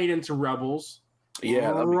 right into Rebels.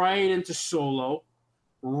 Right into Solo,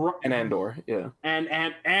 and Andor,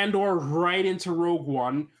 and Andor right into Rogue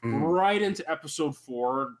One, right into Episode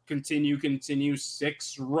 4, continue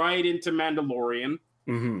 6, right into Mandalorian.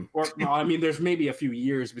 Or I mean, there's maybe a few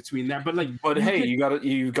years between that, but hey,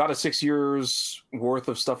 you got a 6 years worth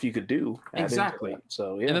of stuff you could do. Exactly.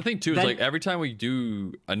 So yeah, and the thing too is every time we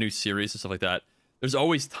do a new series and stuff like that, there's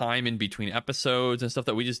always time in between episodes and stuff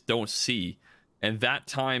that we just don't see. And that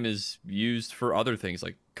time is used for other things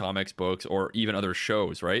like comics, books, or even other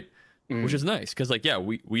shows, right? Which is nice because,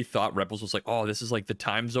 we thought Rebels was oh, this is the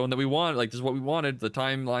time zone that we want. This is what we wanted, the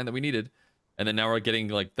timeline that we needed. And then now we're getting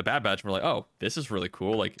the Bad Batch. And we're oh, this is really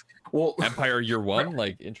cool. Empire Year One,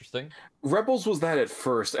 interesting. Rebels was that at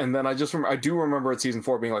first, and then I do remember at season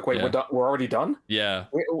 4 being wait, we're already done? Yeah.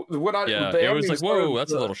 It was whoa,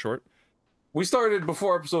 that's a little short. We started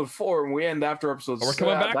before episode 4, and we end after episode 6. We're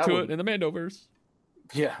coming back to it in the Mandoverse.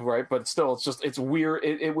 Yeah, right. But still, it's weird.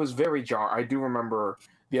 It was very jarring. I do remember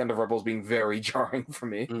the end of Rebels being very jarring for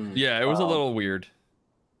me. Yeah, it was a little weird.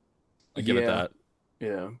 I give it that.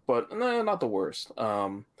 Yeah, but no, not the worst.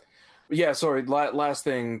 Yeah, sorry. Last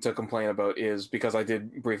thing to complain about is, because I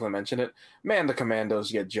did briefly mention it, man, the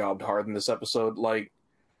commandos get jobbed hard in this episode.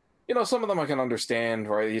 Some of them I can understand,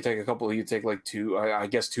 right? You take 2. I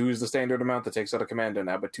guess 2 is the standard amount that takes out a commando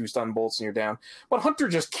now, but 2 stun bolts and you're down. But Hunter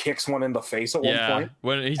just kicks one in the face at one point.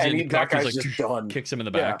 When he's in that guy's just done. Kicks him in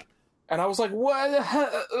the back. Yeah. And I was like, what?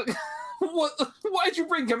 Why'd you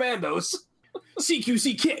bring commandos?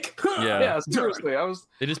 CQC kick. Yeah, seriously.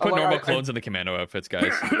 They just put normal clones in the commando outfits,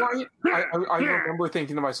 guys. I remember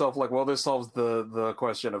thinking to myself, well, this solves the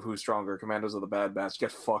question of who's stronger, commandos or the Bad Batch.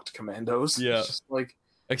 Get fucked, commandos. Yeah. It's just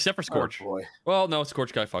except for Scorch. Oh boy. Well, no,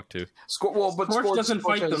 Scorch got fucked too. But Scorch doesn't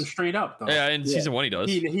fight them straight up, though. Yeah, in season 1 he does.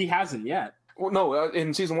 He hasn't yet. Well, no,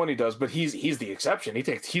 in season 1 he does, but he's the exception. He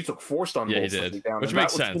took 4 stun bolts. Yeah, he did, down, which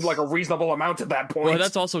makes sense. A reasonable amount at that point. Well,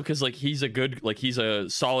 that's also because he's a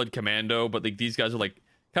solid commando, but these guys are kind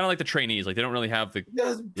of like the trainees. They don't really have the.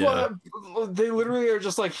 They literally are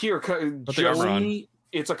just here. Put the armor on.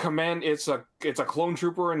 It's a clone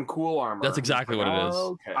trooper in cool armor. That's exactly what it is.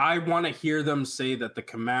 Okay. I want to hear them say that the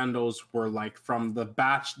commandos were from the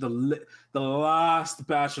batch, the last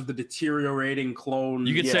batch of the deteriorating clone.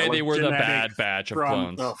 You could say they were the bad batch of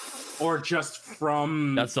clones, or just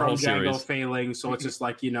from that's the whole Django series failing. So it's just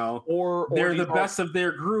or they're the best of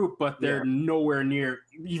their group, but they're nowhere near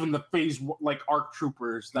even the phase ARC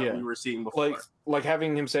troopers that we were seeing before.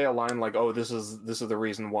 Having him say a line "Oh, this is the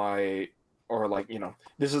reason why." Or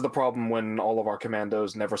this is the problem when all of our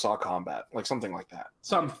commandos never saw combat, something like that.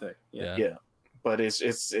 Something, yeah. But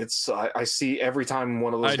it's I see every time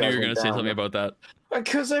one of those. I knew you were going to say something about that.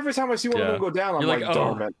 Because every time I see one of them go down, I'm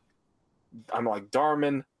Darman. I'm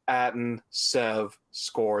Darman, Atten, Sev,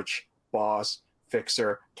 Scorch, Boss,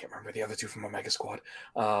 Fixer. Can't remember the other 2 from Omega Squad.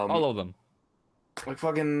 All of them.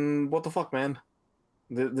 Fucking what the fuck, man?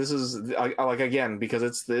 This is again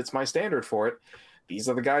because it's my standard for it. These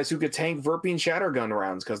are the guys who could tank Verpine Shattergun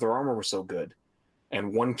rounds because their armor was so good.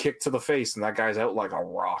 And one kick to the face, and that guy's out like a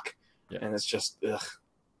rock. Yeah. And it's just, ugh.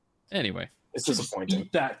 Anyway. It's disappointing.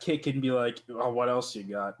 Eat that kick and be like, oh, what else you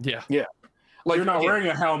got? Yeah. Yeah. You're not wearing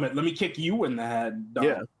a helmet. Let me kick you in the head. Dog.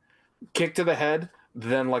 Yeah. Kick to the head,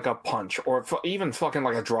 then a punch. Or even fucking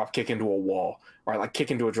a drop kick into a wall. Right?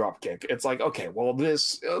 Kick into a drop kick. It's okay, well,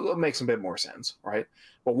 this makes a bit more sense. Right?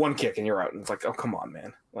 But one kick and you're out, and it's oh, come on,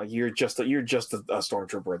 man! You're just a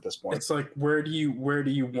stormtrooper at this point. It's where do you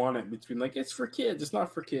want it between it's for kids, it's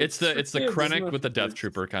not for kids. It's the Krennic with the Death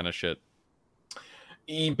Trooper kind of shit.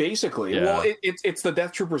 Basically, well, it's the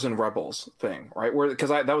Death Troopers and Rebels thing, right? Because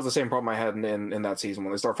that was the same problem I had in that season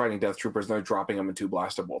when they start fighting Death Troopers and they're dropping them in 2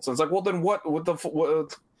 blaster bolts. And it's well, then what? What the?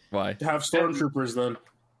 Why have stormtroopers then?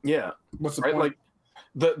 Yeah, what's the point?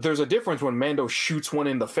 There's a difference when Mando shoots one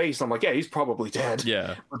in the face. I'm yeah, he's probably dead.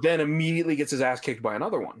 Yeah. But then immediately gets his ass kicked by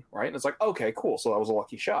another one, right? And it's okay, cool. So that was a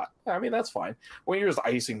lucky shot. I mean, that's fine. When you're just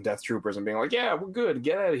icing Death Troopers and being yeah, we're good.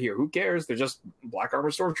 Get out of here. Who cares? They're just black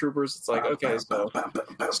armor stormtroopers. It's okay, so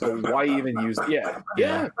why even use? Yeah.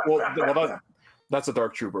 Well, That's a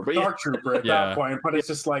Dark Trooper. But Dark Trooper at that point. But it's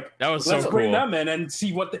just like, that was let's so bring cool. them in and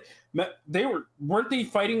see what weren't they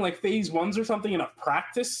fighting like phase 1s or something in a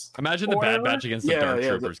practice? Imagine the Bad Batch against the Dark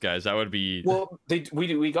Troopers, guys. That would be. Well,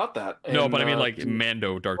 we got that. No, but I mean like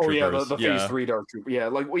Mando Dark Troopers. Oh yeah, the phase 3 Dark Trooper. Yeah,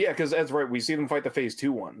 because Ed's right. We see them fight the phase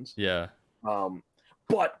 2 ones. Yeah.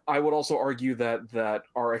 But I would also argue that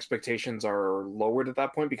our expectations are lowered at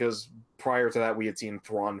that point, because prior to that we had seen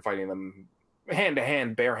Thrawn fighting them hand to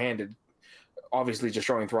hand, barehanded. Obviously, just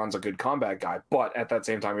showing Thrawn's a good combat guy, but at that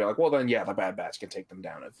same time, you're like, well, then the Bad Batch can take them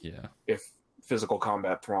down if physical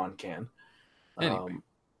combat Thrawn can. Anyway.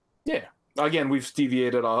 Yeah. Again, we've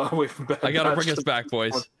deviated away from Bad Batch. I gotta bring us back,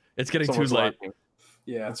 boys. It's getting too late. Lacking.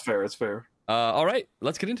 Yeah, it's fair. It's fair. All right,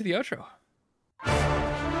 let's get into the outro.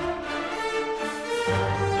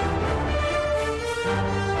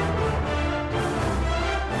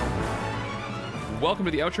 Welcome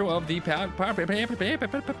to the outro of the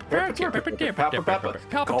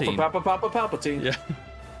Palpatine. Yeah.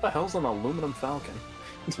 What the hell's an aluminum falcon?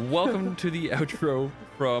 Welcome to the outro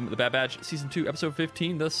from the Bad Batch Season 2, Episode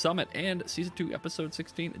 15, The Summit, and Season 2, Episode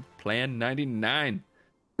 16, Plan 99.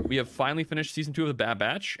 We have finally finished Season 2 of the Bad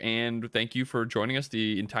Batch, and thank you for joining us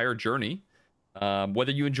the entire journey.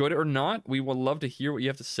 Whether you enjoyed it or not, we would love to hear what you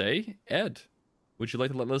have to say. Ed, would you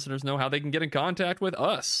like to let listeners know how they can get in contact with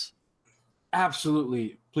us?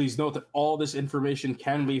 Absolutely. Please note that all this information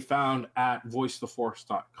can be found at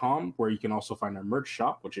voicetheforce.com, where you can also find our merch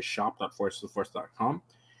shop, which is shop.voicetheforce.com.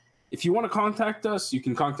 If you want to contact us, you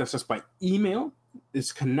can contact us by email.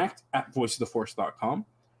 It's connect@voicetheforce.com.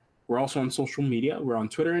 We're also on social media. We're on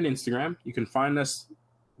Twitter and Instagram. You can find us.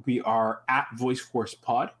 We are at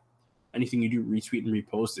VoiceForcePod. Anything you do, retweet and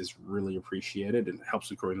repost is really appreciated, and it helps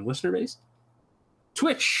with growing the listener base.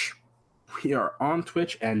 Twitch. We are on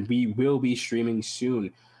Twitch, and we will be streaming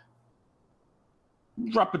soon.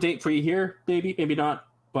 Drop a date for you here, maybe not,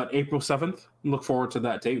 but April 7th. Look forward to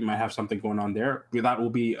that date. We might have something going on there. That will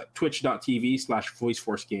be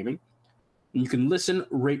twitch.tv/VoiceForceGaming. And you can listen,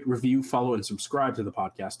 rate, review, follow, and subscribe to the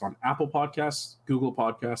podcast on Apple Podcasts, Google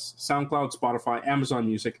Podcasts, SoundCloud, Spotify, Amazon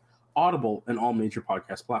Music, Audible, and all major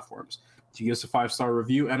podcast platforms. To give us a 5-star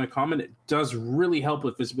review and a comment, it does really help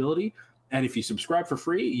with visibility. And if you subscribe for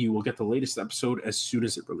free, you will get the latest episode as soon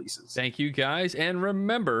as it releases. Thank you, guys. And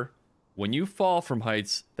remember, when you fall from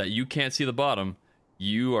heights that you can't see the bottom,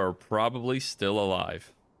 you are probably still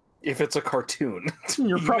alive. If it's a cartoon.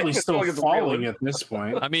 You're probably still falling at this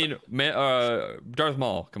point. I mean, Darth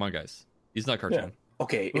Maul. Come on, guys. He's not a cartoon. Yeah.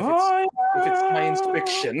 Okay, if it's science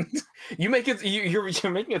fiction, you're making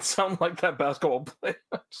it sound like that basketball player.